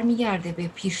برمیگرده به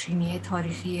پیشینی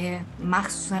تاریخی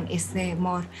مخصوصا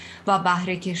استعمار و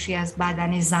بهره کشی از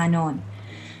بدن زنان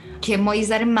که ما یه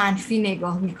ذره منفی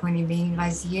نگاه میکنیم به این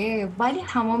قضیه. ولی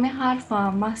تمام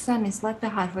حرفم مثلا نسبت به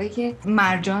حرفایی که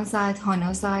مرجان زد،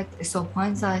 هانا زد،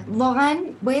 سبحان زد، واقعا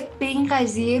باید به این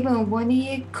قضیه به عنوان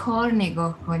یک کار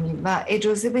نگاه کنیم و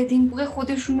اجازه بدیم حقوق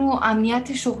خودشونو،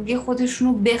 امنیت شغلی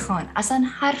خودشونو بخوان، اصلا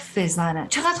حرف بزنن.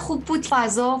 چقدر خوب بود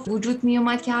فضا وجود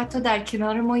میومد که حتی در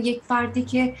کنار ما یک فردی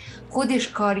که خودش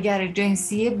کارگر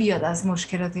جنسیه بیاد از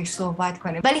مشکلاتش صحبت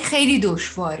کنه، ولی خیلی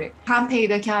دشواره هم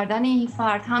پیدا کردن این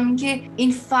فرد، هم که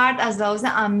این فرد از لحاظ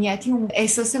امنیتی اون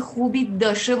احساس خوبی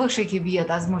داشته باشه که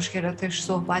بیاد از مشکلاتش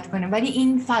صحبت کنه. ولی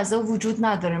این فضا وجود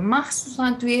نداره.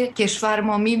 مخصوصا توی کشور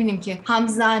ما میبینیم که هم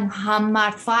زن هم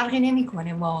مرد فرقی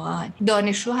نمیکنه. واقعا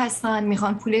دانشجو هستن،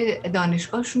 میخوان پول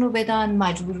دانشگاهشون رو بدن،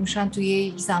 مجبور میشن توی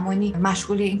یک زمانی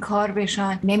مشغول این کار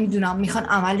بشن، نمیدونم میخوان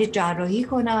عمل جراحی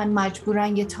کنن،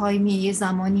 مجبورن یه تایمی یه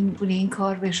زمانی پول این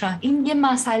کار بشن. این یه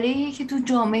مسئله‌ایه که تو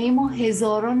جامعه ما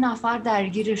هزاران نفر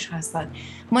درگیرش هستن.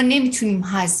 ما نمیتونیم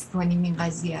حذف کنیم این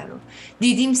قضیه رو.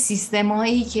 دیدیم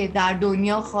سیستم‌هایی که در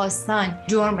دنیا خواستن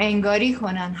جرم انگاری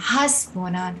کنن، حذف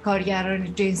کنن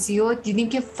کارگران جنسی رو، دیدیم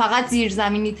که فقط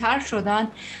زیرزمینی تر شدن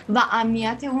و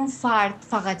امنیت اون فرد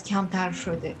فقط کمتر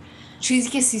شده. چیزی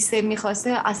که سیستم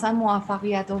میخواسته اصلا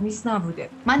موفقیت آمیز نبوده.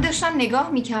 من داشتم نگاه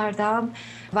میکردم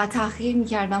و تحقیق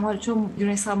میکردم، حالا چون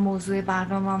دونستم موضوع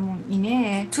برنامه‌مون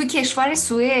اینه، تو کشور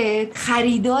سوئد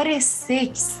خریدار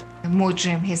سکس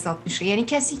مجرم حساب میشه. یعنی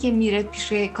کسی که میره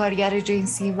پیش کارگر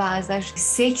جنسی و ازش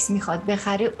سکس میخواد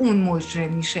بخره اون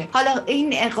مجرم میشه. حالا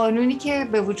این قانونی که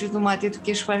به وجود اومده تو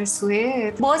کشور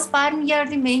سوئد، باز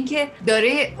برمیگردیم به این که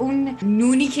داره اون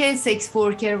نونی که سکس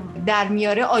ورکر در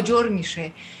میاره آجر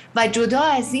میشه و جدا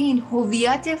از این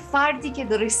هویت فردی که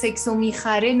داره سکسو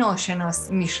میخره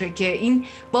ناشناس میشه، که این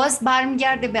باز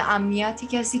برمیگرده به امنیت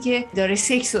کسی که داره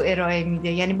سکسو ارائه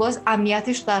میده. یعنی باز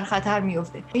امنیتش در خطر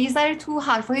میفته. یه ذره تو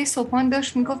حرفای سبحان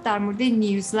داشت میگفت در مورد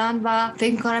نیوزلند و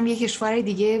فکر میکنم یه کشور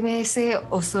دیگه مثل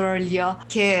استرالیا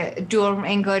که جرم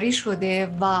انگاری شده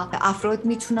و افراد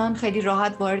میتونن خیلی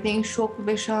راحت وارد این شغل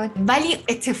بشن. ولی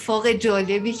اتفاق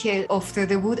جالبی که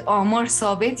افتاده بود، آمار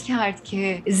ثابت کرد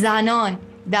که زنان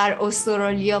در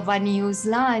استرالیا و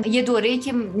نیوزلند یه دوره‌ای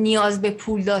که نیاز به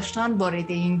پول داشتن وارد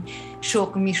این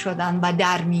شغل می شدن و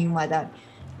در می اومدن،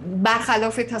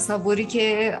 برخلاف تصوری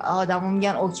که آدم‌ها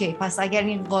میگن اوکی پس اگر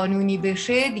این قانونی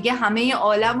بشه دیگه همه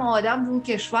عالم آدم اون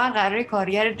کشور قراره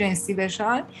کارگر جنسی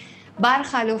بشن.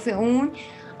 برخلاف اون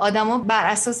آدما بر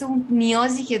اساس اون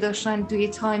نیازی که داشتن توی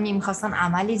تایمی میخواستن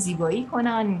عمل زیبایی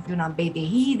کنن، میدونم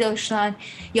بدهی داشتن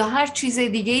یا هر چیز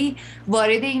دیگه‌ای،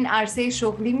 وارد این عرصه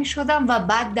شغلی میشدن و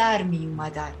بعد در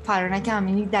میومدن. فرانک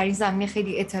امینی در این زمینه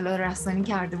خیلی اطلاع رسانی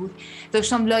کرده بود،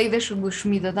 داشتم لایوش رو گوش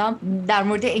میدادم، در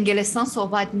مورد انگلستان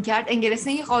صحبت میکرد.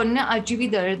 انگلستان یه قانون عجیبی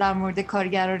داره در مورد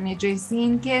کارگران جنسی،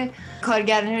 این که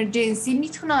کارگران جنسی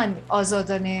میتونن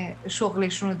آزادانه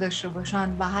شغلشون رو داشته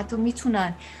باشن و حتی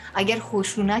میتونن اگر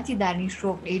خشونتی در این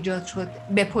شغل ایجاد شد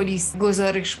به پلیس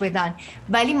گزارش بدن.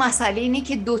 ولی مسئله اینه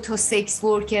که 2 تا سکس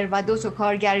ورکر و 2 تا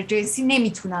کارگر جنسی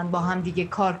نمیتونن با هم دیگه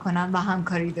کار کنن و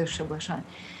همکاری داشته باشن.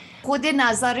 خود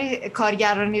نظر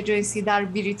کارگران جنسی در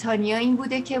بریتانیا این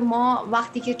بوده که ما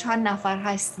وقتی که چند نفر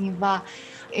هستیم و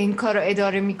این کار رو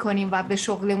اداره میکنیم و به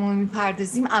شغلمون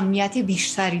میپردازیم امنیت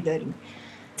بیشتری داریم.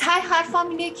 ته حرفم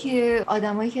اینه که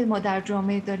آدمایی که ما در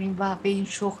جامعه داریم و به این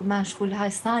شغل مشغول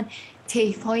هستن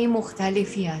طیف‌های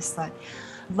مختلفی هستن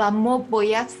و ما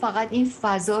باید فقط این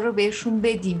فضا رو بهشون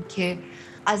بدیم که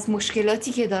از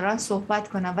مشکلاتی که دارن صحبت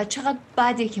کنن. و چقدر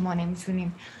بده که ما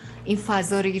نمیتونیم این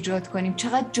فضا رو ایجاد کنیم،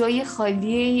 چقدر جای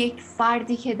خالیه یک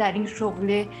فردی که در این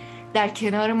شغل در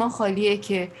کنار ما خالیه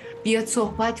که بیاد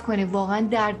صحبت کنه، واقعا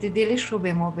درد دلش رو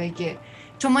به ما بگه.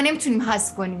 چون ما نمیتونیم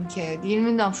حذف کنیم که دیگه،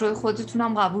 نمیدونم شاید خودتون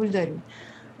هم قبول داریم،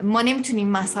 ما نمیتونیم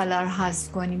مسئله رو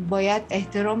حذف کنیم، باید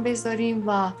احترام بذاریم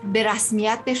و به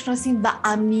رسمیت بشناسیم و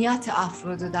امنیت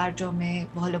افراد رو در جامعه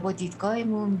حالا با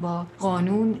دیدگاهمون با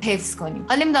قانون حفظ کنیم.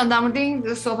 حالا نمیدونم در مورد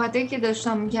این صحبتایی که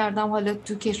داشتم می‌کردم، حالا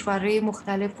تو کشورهای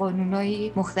مختلف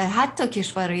قانونای مختلف، حتی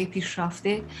کشورهای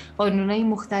پیشرفته قانونای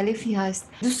مختلفی هست.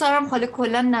 دوست دارم حالا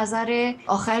کلا نظر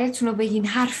آخرتون رو بگین،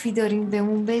 حرفی دارین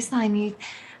بهمون بزنید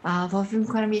و فکر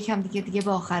می‌کنم یکم دیگه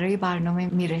به آخرای برنامه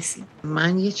میرسیم.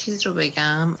 من یه چیز رو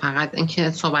بگم، فقط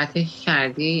اینکه صحبتی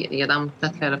کردی یادم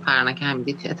افتاد که پرنک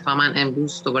حمیدی که اتفاقا من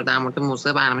امروز دوباره در مورد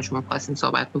موضوع برنامه شما خواستیم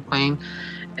صحبت بکنیم،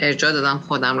 ارجاع دادم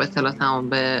خودم رو اطلاعاتم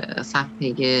به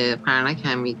صفحه پرنک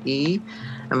حمیدی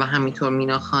و همینطور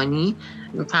مینا خانی.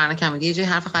 پرنک حمیدی یه جای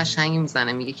حرف قشنگی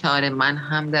میزنه، میگه که آره من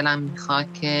هم دلم میخواد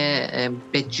که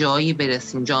به جایی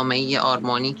برسیم، جامعه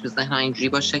آرمانی تو ذهن اینجوری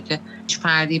باشه که هیچ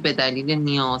فردی به دلیل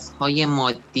نیازهای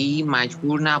مادی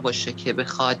مجبور نباشه که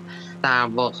بخواد در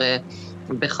واقع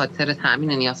به خاطر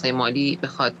تامین نیازهای مالی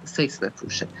بخواد سکس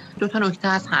بفروشه. دو تا نکته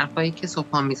از حرفایی که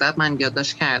صبحان میزد من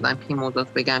یادداشت کردم که این موضوع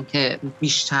بگم که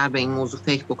بیشتر به این موضوع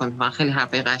فکر بکنید و خیلی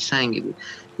حرفای قشنگی بود.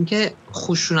 اینکه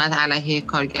خشونت علیه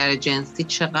کارگر جنسی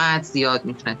چقدر زیاد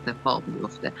میتونه اتفاق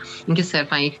بیفته. اینکه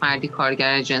صرفا یک فردی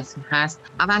کارگر جنسی هست،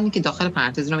 اول اینکه داخل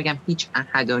پرانتز رو بگم هیچ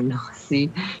احد و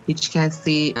ناسی، هیچ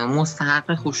کسی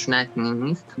مستحق خشونت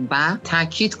نیست و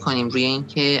تاکید کنیم روی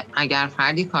اینکه اگر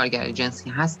فردی کارگر جنسی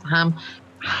هست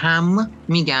هم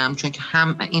میگم، چون که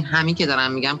این همی که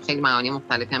دارم میگم خیلی معانی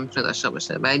مختلفی هم میتونه داشته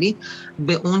باشه، ولی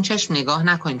به اون چشم نگاه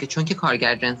نکنیم که چون که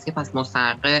کارگر جنسی پس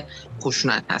مستحق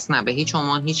خشونت هست. نه، به هیچ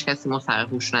عنوان هیچ کسی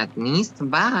مستحق خشونت نیست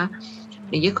و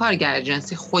یه کارگر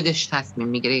جنسی خودش تصمیم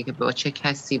میگیره که با چه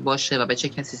کسی باشه و به چه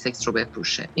کسی سکس رو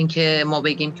بفروشه. اینکه ما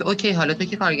بگیم که اوکی حالا تو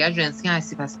که کارگر جنسی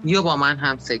هستی پس بیا با من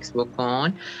هم سکس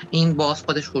بکن، این باز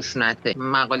خودش خشونته.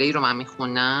 مقاله‌ای رو من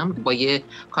میخونم با یه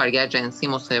کارگر جنسی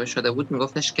مصاحبه شده بود،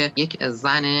 میگفتش که یک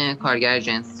زن کارگر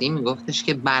جنسی میگفتش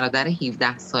که برادر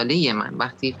 17 ساله من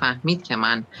وقتی فهمید که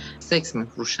من سکس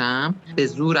میفروشم به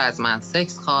زور از من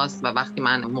سکس خواست و وقتی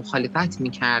من مخالفت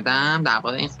میکردم در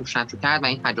واقع این خشونت رو کرد و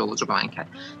این تجاوز رو به من کرد.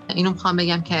 اینو میخوام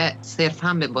بگم که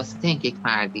صرفا به واسطه اینکه یک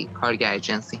فردی کارگر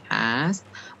جنسی هست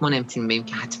ما نمیتونیم بگیم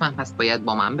که حتما پس باید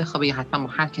با من بخوابه یا حتما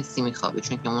با هر کسی میخوابه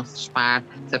چون که اون فرد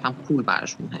صرفا پول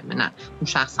براش مهمه. نه، اون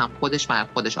شخص هم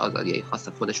خودش آزادیای خاص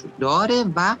خودش رو داره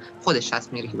و خودش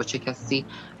تصمیم میگیره که با چه کسی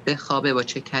بخوابه، با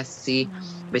چه کسی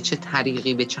به چه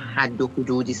طریقی به چه حد و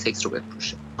حدودی سکس رو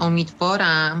بفروشه.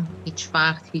 امیدوارم هیچ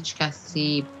وقت هیچ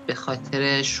کسی به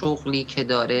خاطر شغلی که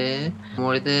داره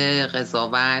مورد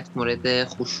قضاوت، مورد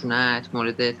خشونت،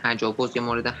 مورد تجاوز یا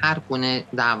مورد هر گونه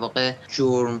در واقع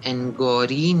جرم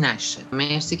انگاری نشه.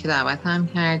 مرسی که دعوتم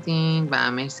کردین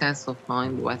و مرسی از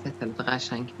صبحان بابت اطلاعات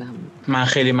قشنگی بهم. من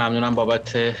خیلی ممنونم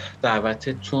بابت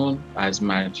دعوتتون از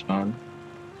مرجان،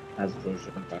 از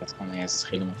روژه از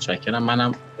خیلی متشکرم.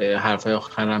 منم حرفای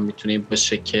آخرم میتونیم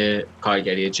باشه که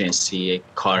کارگری جنسی یک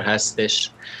کار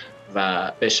هستش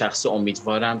و به شخص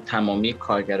امیدوارم تمامی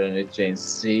کارگران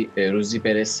جنسی روزی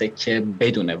برسه که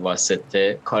بدون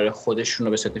واسطه کار خودشون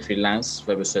رو به صورت فریلنس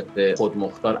و به صورت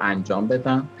خودمختار انجام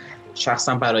بدن.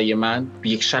 شخصا برای من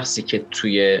یک شخصی که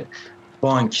توی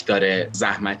بانک داره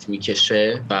زحمت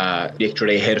میکشه و یک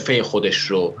جوری حرفه خودش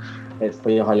رو،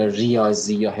 حرفه حالا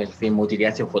ریاضی یا حرفه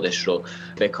مدیریت خودش رو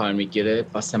به کار میگیره،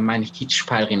 واسه من هیچ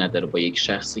فرقی نداره با یک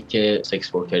شخصی که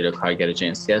سکس ورکر یا کارگر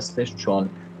جنسی هستش، چون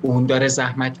اون داره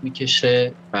زحمت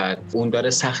میکشه و اون داره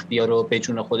سختی‌ها رو به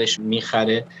جون خودش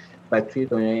میخره و توی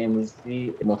دنیای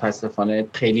امروزی متاسفانه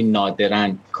خیلی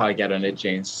نادرن کارگران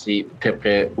جنسی طبق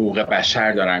حقوق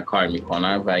بشر دارن کار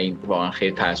میکنن و این واقعا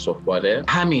خیلی تأسف‌باره.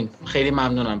 همین، خیلی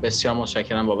ممنونم، بسیار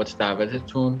متشکرم بابت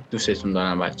دعوتتون، دوستتون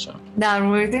دارم بچه‌ها. در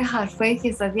مورد حرفایی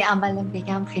که زدی اولا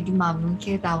بگم خیلی ممنون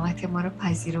که دعوت ما رو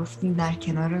پذیرفتین، در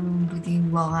کنارمون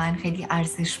بودین، واقعا خیلی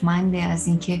ارزشمنده از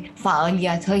اینکه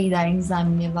فعالیت‌هایی در این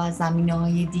زمینه و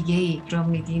زمینه‌های دیگه‌ای انجام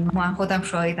میدین. من خودم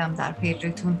شاهدم در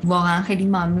پیجتون، واقعا خیلی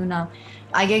ممنونم.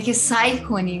 اگر که سعی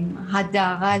کنیم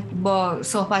حداقل با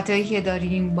صحبتایی که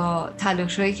داریم، با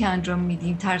تلاشایی که انجام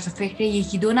میدیم، طرز فکر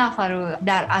یکی دو نفر رو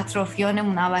در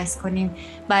اطرافیانمون عوض کنیم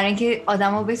برای اینکه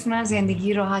آدما بتونن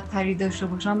زندگی راحت تری داشته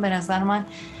باشن، به نظر من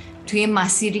توی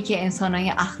مسیری که انسانای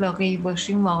اخلاقی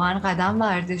باشیم واقعا قدم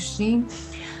برداشتیم.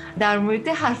 در مورد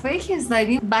حرفایی که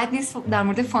زدیم بد نیست در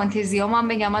مورد فانتزی‌ها من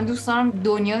بگم، من دوست دارم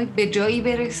دنیا به جایی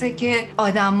برسه که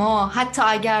آدما حتی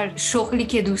اگر شغلی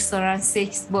که دوست دارن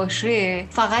سکس باشه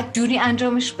فقط جوری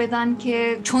انجامش بدن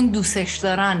که چون دوستش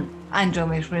دارن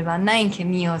انجامش بدن، نه اینکه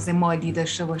نیاز مالی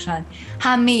داشته باشن.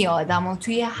 همه آدما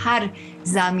توی هر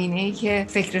زمینه‌ای که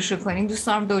فکرشو کنیم دوست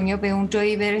دارم دنیا به اون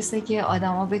جایی برسه که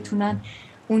آدما بتونن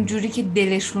اونجوری که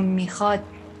دلشون میخواد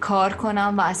کار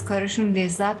کنن و از کارشون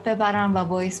لذت ببرن و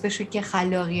باعث بشه که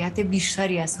خلاقیت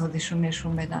بیشتری از خودشون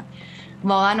نشون بدن.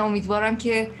 واقعا امیدوارم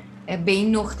که به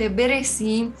این نقطه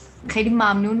برسیم. خیلی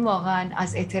ممنون واقعا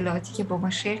از اطلاعاتی که با ما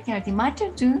شیر کردیم.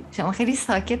 مرجان جون شما خیلی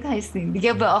ساکت هستین،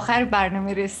 دیگه به آخر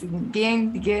برنامه رسیدیم،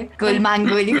 بیاین دیگه گل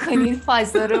منگولی کنید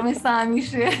فضا رو مثل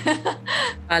همیشه.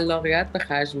 خلاقیت به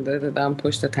خرج دادم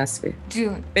پشت تصویر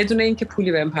جون بدون اینکه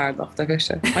پولی بهم پرداخته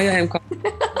بشه. آیا امکان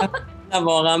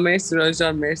واقعا مرسی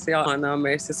راجان، مرسی آنا،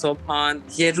 مرسی صبحان.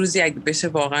 یه روزی اگه بشه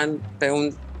واقعا به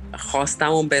اون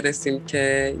خواستمون برسیم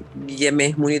که یه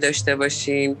مهمونی داشته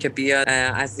باشیم که بیاد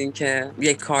از این که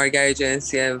یک کارگر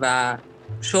جنسیه و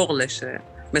شغلشه،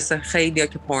 مثل خیلی ها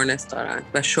که پورنستارن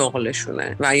و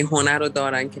شغلشونه و این هنر رو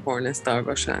دارن که پورنستار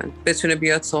باشن، بتونه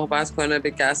بیاد صحبت کنه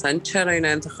بگه اصلا چرا این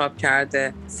انتخاب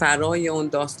کرده، فرای اون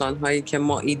داستانهایی که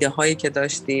ما، ایده هایی که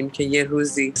داشتیم که یه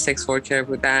روزی سکس ورکر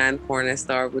بودن،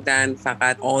 پورنستار بودن،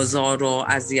 فقط آزار و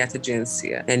اذیت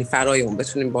جنسیه. یعنی فرای اون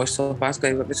بتونیم باش صحبت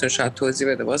کنیم و بتونه شاید توضیح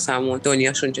بده واسمون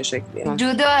دنیاشون چه شکلیه،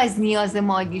 جدا از نیاز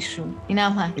مالیشون.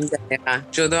 اینم هست دقیقاً،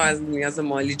 جدا از نیاز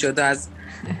مالی، جدا از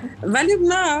ولی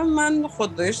نه، من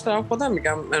خودش دارم خودم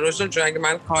میگم روشن جون اگه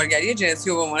من کارگری جنسی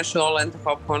رو به عنوان شغل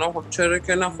انتخاب کنم، خب چرا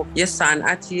که نه، خب یه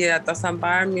صنعتیه، از دستم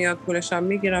برمیاد، پولشم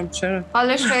میگیرم، چرا؟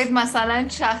 حالا شاید مثلا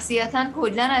شخصیتاً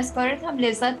کلاً از کارت هم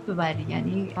لذت ببری،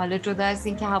 یعنی حالا جدا از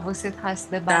این که حواست هست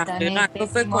به بدنت،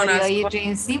 به بیماری‌های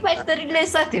جنسی، ولی داری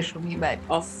لذتش رو میبری.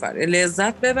 آفرین،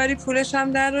 لذت ببری، پولش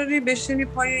هم دراری، بشینی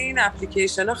پای این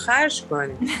اپلیکیشن‌ها خرج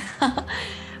کنی.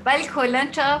 ولی کلاً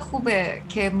چقدر خوبه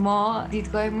که ما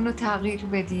دیدگاهمون رو تغییر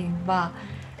بدیم و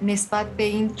نسبت به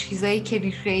این چیزایی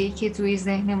کلیشه‌ای که توی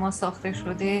ذهن ما ساخته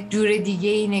شده جور دیگه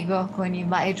ای نگاه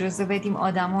کنیم و اجازه بدیم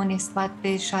آدما نسبت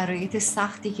به شرایط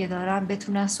سختی که دارن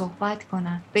بتونن صحبت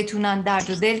کنن، بتونن درد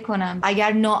و دل کنن.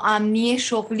 اگر ناامنی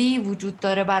شغلی وجود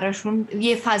داره براشون،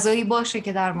 یه فضایی باشه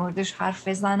که در موردش حرف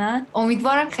بزنن.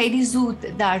 امیدوارم خیلی زود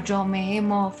در جامعه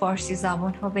ما فارسی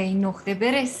زبان ها به این نقطه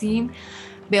برسیم.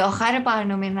 به آخر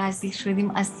برنامه نزدیک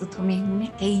شدیم. از تو مهمون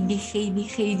خیلی خیلی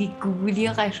خیلی گوگلی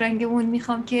و قشنگمون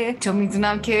میخوام که چون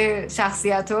میدونم که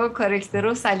شخصیت و کاراکتر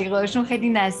و سلیقه‌هاشون خیلی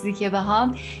نزدیکه به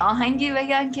هم، آهنگی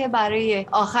بگن که برای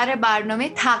آخر برنامه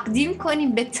تقدیم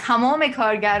کنیم به تمام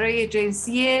کارگرای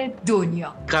جنسی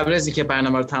دنیا. قبل از اینکه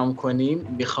برنامه رو تموم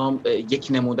کنیم میخوام یک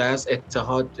نمونه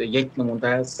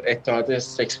از اتحاد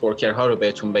سکس ورکرها رو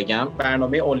بهتون بگم.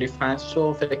 برنامه اولی فنس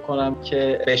رو فکر کنم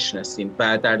که بشناسین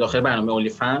و در داخل برنامه اولی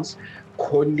فنس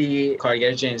کلی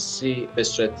کارگر جنسی به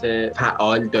صورت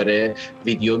فعال داره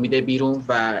ویدیو میده بیرون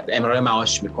و امرار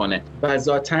معاش میکنه و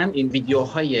ذاتاً این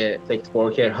ویدیوهای سکس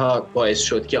ورکرها باعث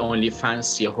شد که اونلی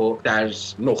فنس یهو در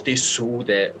نقطه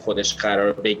صعود خودش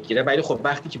قرار بگیره. ولی خب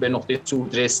وقتی که به نقطه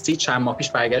صعود رسید چند ماه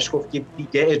پیش برگشت گفت که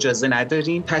دیگه اجازه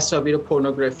ندارین تصاویر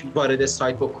پورنوگرافی وارد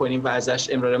سایت بکنیم و ازش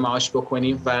امرار معاش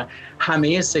بکنیم و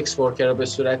همه سکس ورکرها به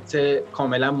صورت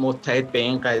کاملا متحد به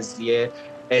این قضیه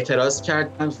اعتراض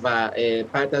کردن و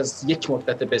بعد از یک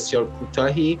مدت بسیار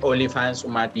کوتاهی اونلی فنس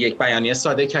اومد یک بیانیه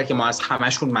صادر کرد که ما از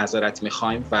همشون معذرت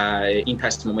میخوایم و این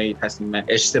تصمیم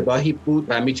اشتباهی بود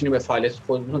و میتونیم به فعالیت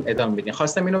خودمون ادامه بدیم.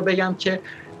 خواستم اینو بگم که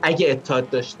اگه اتحاد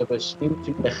داشته باشیم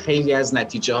میتونیم به خیلی از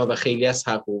نتیجه ها و خیلی از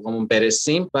حقوقمون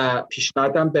برسیم و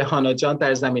پیشنهادم به هانا جان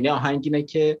در زمینه آهنگ اینه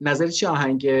که نظر چی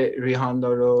آهنگ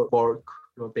ریهانا رو ورک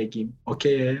رو بگیم؟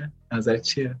 اوکیه؟ نظر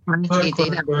چیه؟ من که ایده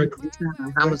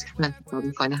همون که من انتخاب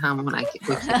میکنه همون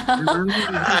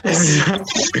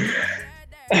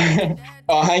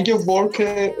آهنگ ورک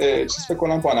چیز فکر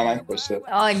کنم بانمک باشه.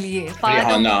 عالیه. فقط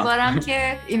امیدوارم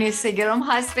که این اینستاگرام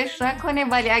حذفش نکنه،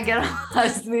 ولی اگر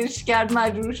حذفش کرد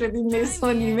مجبور شدیم نصف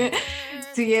و نیمه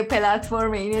توی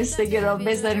پلتفرم این اینستاگرام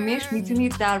بذاریمش.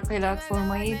 میتونید در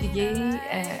پلتفرم‌های دیگه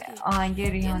آهنگ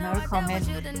ریهانا رو کامل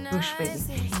گوش بدید.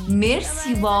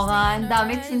 مرسی واقعا،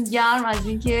 دمتون گرم از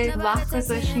اینکه وقت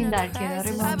گذاشتین در کنار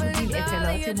ما بودین،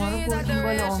 اطلاعات ما رو بردین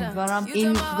بالا. امیدوارم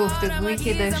این گفتگویی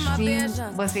که داشتیم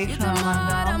واسه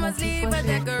شنونده‌ها مفید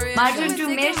باشه. مرجان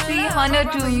جون مرسی، هانا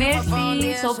جون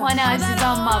مرسی، صبحان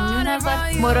عزیزم ممنون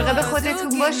ازت. مراقب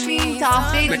خودتون باشین تا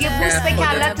هفته دیگه. بوست به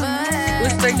کلتون.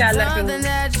 بوست به کلتون.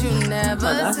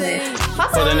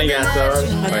 خدا نگهدار.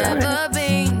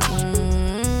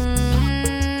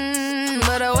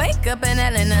 But I wake up and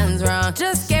nothing's wrong.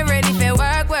 Just get ready for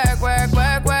work, work, work,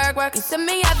 work, work, work. You see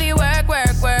me happy work,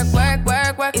 work, work, work,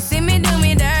 work, work. You see me do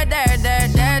me dirt, dirt, dirt,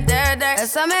 dirt, dirt, dirt.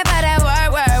 There's something about that work,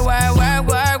 work, work, work,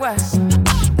 work, work.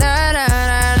 Na na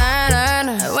na na na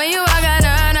na. When you walk out,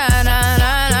 na na na na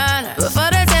na na.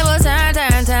 Before the table turn,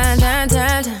 turn, turn, turn,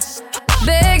 turn, turn.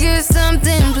 Beg you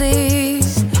something,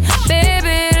 please.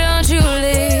 Baby, don't you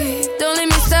leave. Don't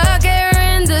leave me stuck here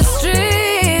in the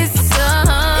streets.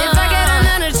 If I get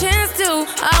another chance to,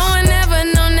 I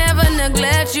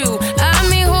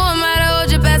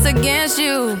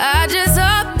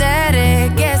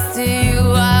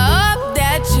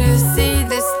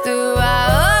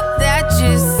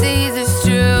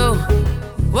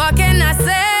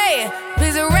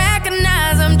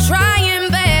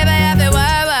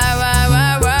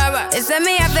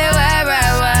work,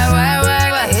 work, work, work, work,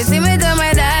 work. You see me do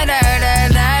my da da da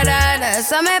da da da.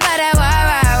 So me better work,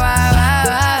 work, work, work,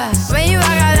 work. When you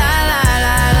walk out, la la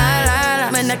la la la la.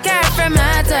 When the cat from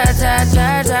my ta ta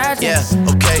ta ta ta. Yeah,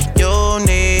 okay, you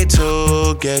need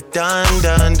to get done,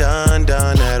 done, done,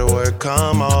 done. That work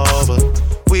come over.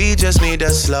 We just need to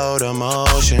slow the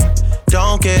motion.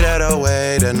 Don't get out of the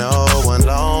way to no one.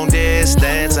 Long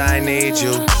distance, I need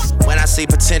you. When I see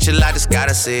potential, I just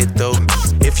gotta see it through.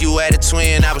 If you had a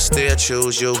twin, I would still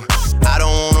choose you. I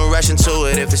don't wanna rush into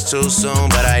it if it's too soon,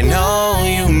 but I know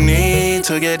you need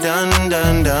to get done,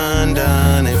 done, done,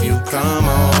 done. If you come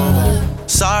over,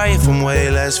 sorry if I'm way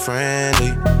less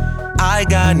friendly. I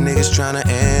got niggas tryna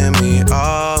end me,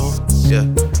 oh, yeah.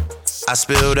 I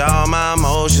spilled all my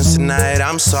emotions tonight,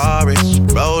 I'm sorry.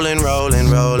 Rolling, rolling,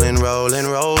 rolling, rolling,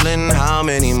 rolling. How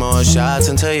many more shots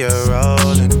until you're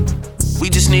rolling? We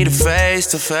just need a face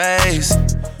to face.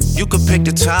 You could pick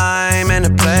the time and the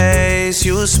place.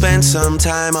 You'll spend some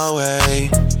time away.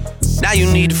 Now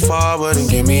you need to forward and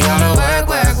get me out of work,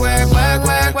 work, work, work,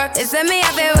 work, work. It's me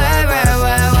up at work, work,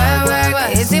 work, work, work,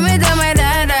 work. You see me do my